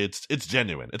up. It's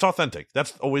genuine. It's authentic.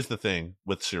 That's always the thing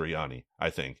with Sirianni,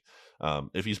 I think.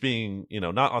 If he's being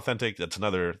not authentic, that's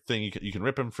another thing. You can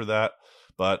rip him for that.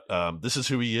 But this is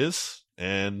who he is,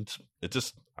 and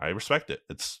I respect it.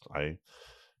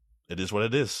 It is what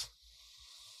it is.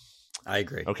 I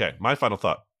agree. Okay, my final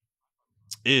thought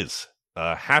is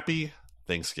happy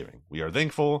Thanksgiving. We are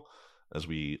thankful, as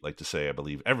we like to say, I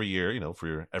believe, every year,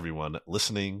 for everyone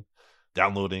listening,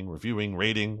 downloading, reviewing,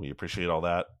 rating. We appreciate all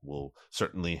that. We'll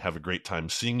certainly have a great time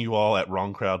seeing you all at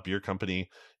Wrong Crowd Beer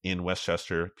Company in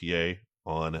Westchester, PA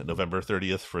on November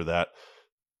 30th for that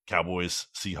Cowboys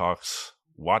Seahawks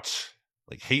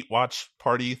hate watch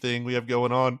party thing we have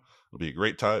going on. It'll be a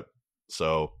great time.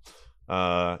 So,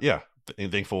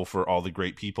 and thankful for all the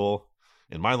great people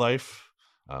in my life,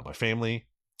 my family.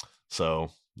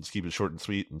 So let's keep it short and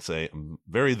sweet and say I'm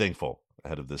very thankful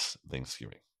ahead of this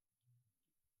Thanksgiving.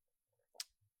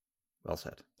 Well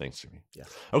said. Thanks, Jimmy. Yes.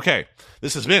 Okay,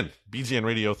 this has been BGN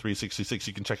Radio 366.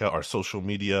 You can check out our social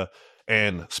media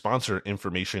and sponsor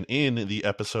information in the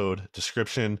episode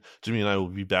description. Jimmy and I will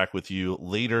be back with you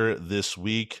later this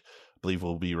week. I believe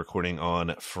we'll be recording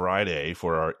on Friday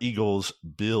for our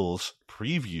Eagles-Bills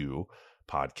preview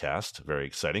podcast. Very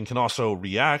exciting. Can also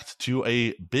react to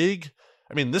a big,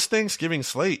 this Thanksgiving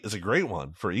slate is a great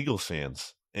one for Eagles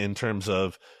fans in terms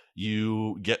of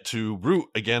you get to root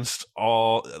against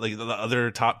all like the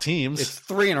other top teams. It's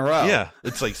 3 in a row. Yeah.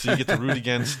 It's like, so you get to root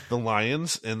against the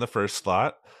Lions in the first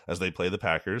slot as they play the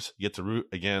Packers. You get to root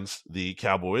against the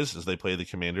Cowboys as they play the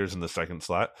Commanders in the second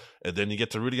slot. And then you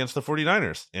get to root against the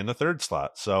 49ers in the third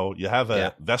slot. So you have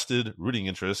a vested rooting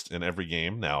interest in every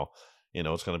game. Now,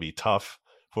 it's going to be tough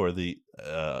for the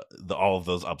all of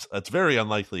those ups. It's very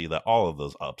unlikely that all of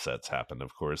those upsets happen,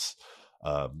 of course.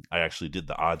 I actually did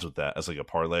the odds with that as like a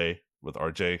parlay with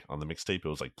RJ on the mixtape. It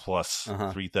was like plus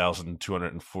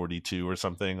 3,242 or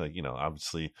something. Like,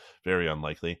 obviously very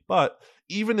unlikely. But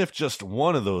even if just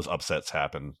one of those upsets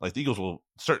happen, like the Eagles will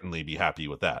certainly be happy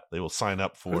with that. They will sign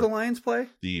up for. Who do the Lions play?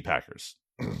 The Packers.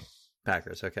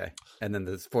 Packers, okay. And then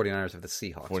the 49ers have the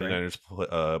Seahawks,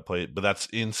 49ers play, but that's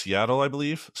in Seattle, I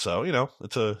believe. So,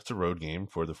 it's a road game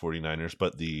for the 49ers,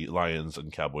 but the Lions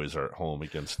and Cowboys are at home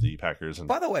against the Packers. And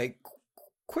by the way,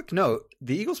 quick note,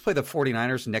 the Eagles play the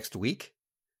 49ers next week.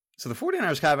 So the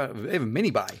 49ers have a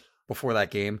mini bye before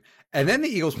that game. And then the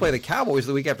Eagles play the Cowboys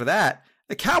the week after that.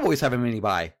 The Cowboys have a mini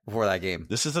bye before that game.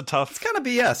 This is a tough. It's kind of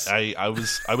BS.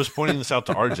 I was pointing this out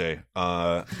to RJ.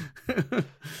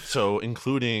 So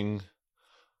including,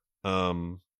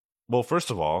 well,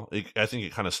 first of all, I think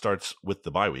it kind of starts with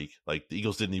the bye week. Like the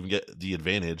Eagles didn't even get the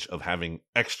advantage of having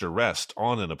extra rest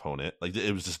on an opponent. Like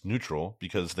it was just neutral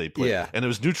because they played, and it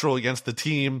was neutral against the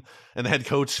team and the head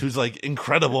coach who's like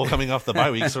incredible coming off the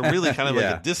bye week. So really kind of like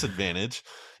a disadvantage,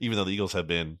 even though the Eagles have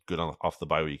been good off the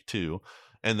bye week too.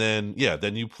 And then,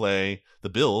 then you play the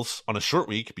Bills on a short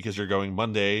week because you're going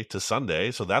Monday to Sunday.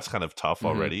 So that's kind of tough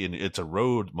already. And it's a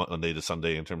road Monday to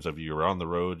Sunday in terms of you're on the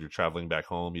road, you're traveling back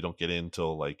home. You don't get in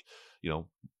till like,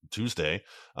 Tuesday.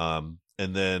 And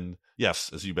then, yes,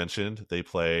 as you mentioned, they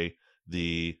play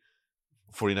the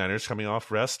 49ers coming off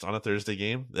rest on a Thursday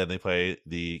game. Then they play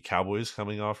the Cowboys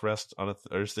coming off rest on a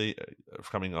Thursday,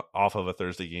 coming off of a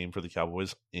Thursday game for the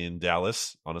Cowboys in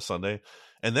Dallas on a Sunday.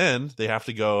 And then they have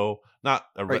to go,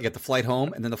 you get the flight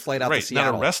home and then the flight out to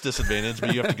Seattle. Not a rest disadvantage,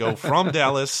 but you have to go from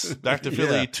Dallas back to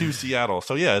Philly to Seattle.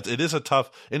 So it is a tough,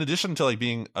 in addition to like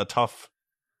being a tough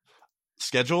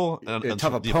schedule and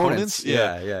tough the opponents,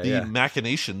 the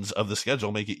machinations of the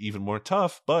schedule make it even more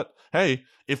tough. But hey,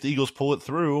 if the Eagles pull it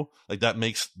through, like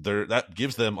that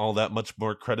gives them all that much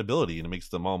more credibility and it makes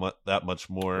them all that much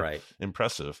more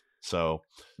impressive. So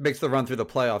it makes the run through the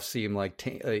playoffs seem like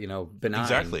benign.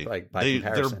 Exactly. Like by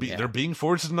comparison, they're being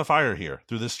forged in the fire here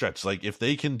through this stretch. Like if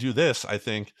they can do this, I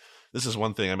think this is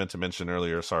one thing I meant to mention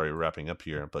earlier. Sorry, wrapping up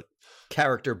here, but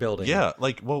character building. Yeah,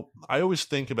 I always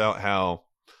think about how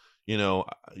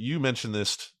you mentioned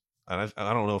this, and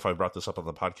I don't know if I brought this up on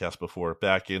the podcast before.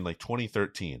 Back in like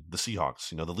 2013, the Seahawks,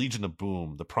 the Legion of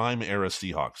Boom, the prime era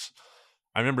Seahawks.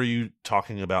 I remember you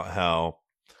talking about how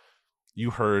you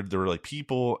heard there were like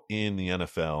people in the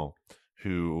NFL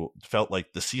who felt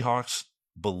like the Seahawks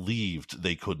believed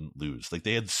they couldn't lose. Like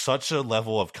they had such a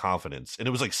level of confidence, and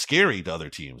it was like scary to other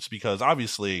teams because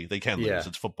obviously they can lose.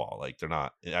 It's football. Like they're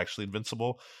not actually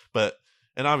invincible,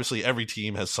 and obviously every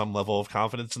team has some level of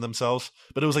confidence in themselves,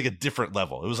 but it was like a different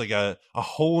level. It was like a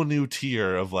whole new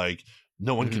tier of like,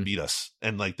 no one can beat us.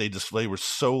 And like they were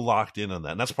so locked in on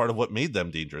that. And that's part of what made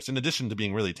them dangerous. In addition to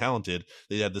being really talented,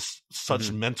 they had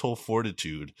such mental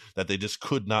fortitude that they just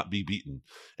could not be beaten.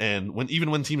 And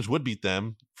even when teams would beat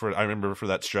them, I remember for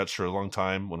that stretch for a long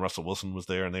time when Russell Wilson was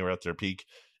there and they were at their peak,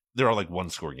 they were all like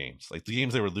 1-score games. Like the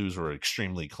games they would lose were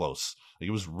extremely close. Like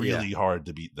it was really hard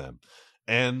to beat them.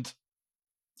 And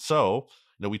so,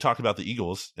 we talked about the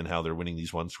Eagles and how they're winning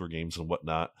these 1-score games and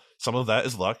whatnot. Some of that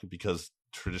is luck because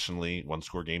traditionally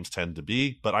 1-score games tend to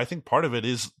be, but I think part of it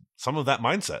is some of that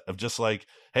mindset of just like,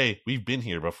 hey, we've been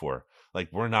here before. Like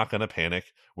we're not going to panic.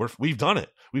 We've done it.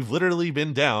 We've literally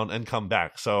been down and come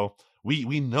back. So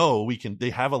we know we can.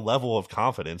 They have a level of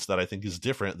confidence that I think is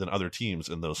different than other teams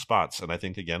in those spots. And I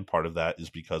think again, part of that is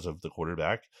because of the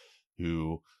quarterback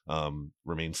who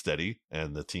remains steady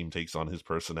and the team takes on his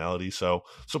personality. So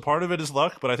part of it is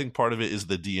luck, but I think part of it is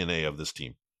the DNA of this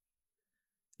team.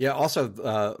 Yeah. Also,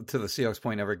 to the Seahawks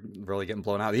point, never really getting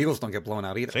blown out. The Eagles don't get blown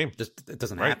out either. Same. Just it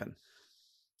doesn't happen.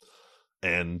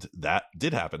 And that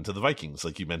did happen to the Vikings,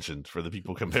 like you mentioned, for the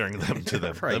people comparing them to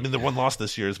them. Right. I mean, the one loss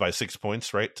this year is by 6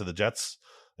 points, right, to the Jets.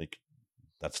 Like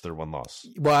That's their one loss.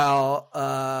 Well,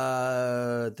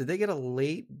 did they get a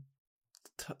late?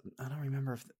 I don't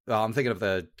remember. I'm thinking of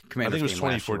the Commanders. I think it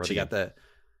was game 2014.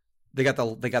 They got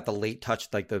the late touch,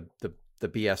 like the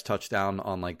BS touchdown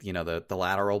on like the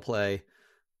lateral play.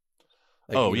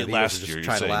 Like, last year.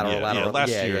 Trying to lateral. Last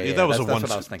year. That was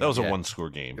a a one-score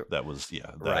game. That was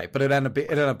right. But it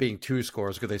ended up being 2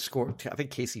 scores because they scored. I think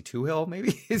Casey Toohill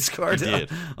maybe he scored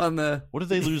on the. What did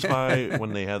they lose by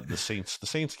when they had the Saints? The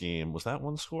Saints game, was that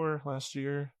 1 score last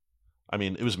year? I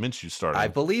mean, it was Minshew starting. I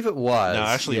believe it was. No,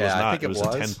 actually, it was not. I think it was a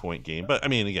 10-point game. But I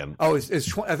mean, again, I think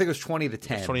it was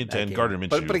 20-10. 20-10. Gardner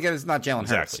Minshew. But again, it's not Jalen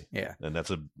Hurts. Exactly. Yeah,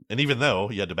 and even though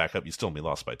you had to back up, you still only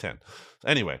lost by 10.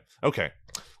 Anyway, okay,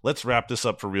 let's wrap this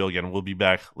up for real again. We'll be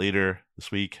back later this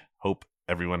week. Hope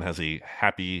everyone has a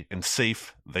happy and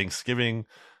safe Thanksgiving,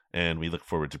 and we look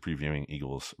forward to previewing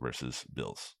Eagles versus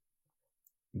Bills.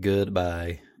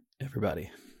 Goodbye,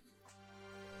 everybody.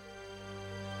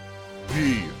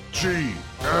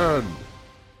 BGN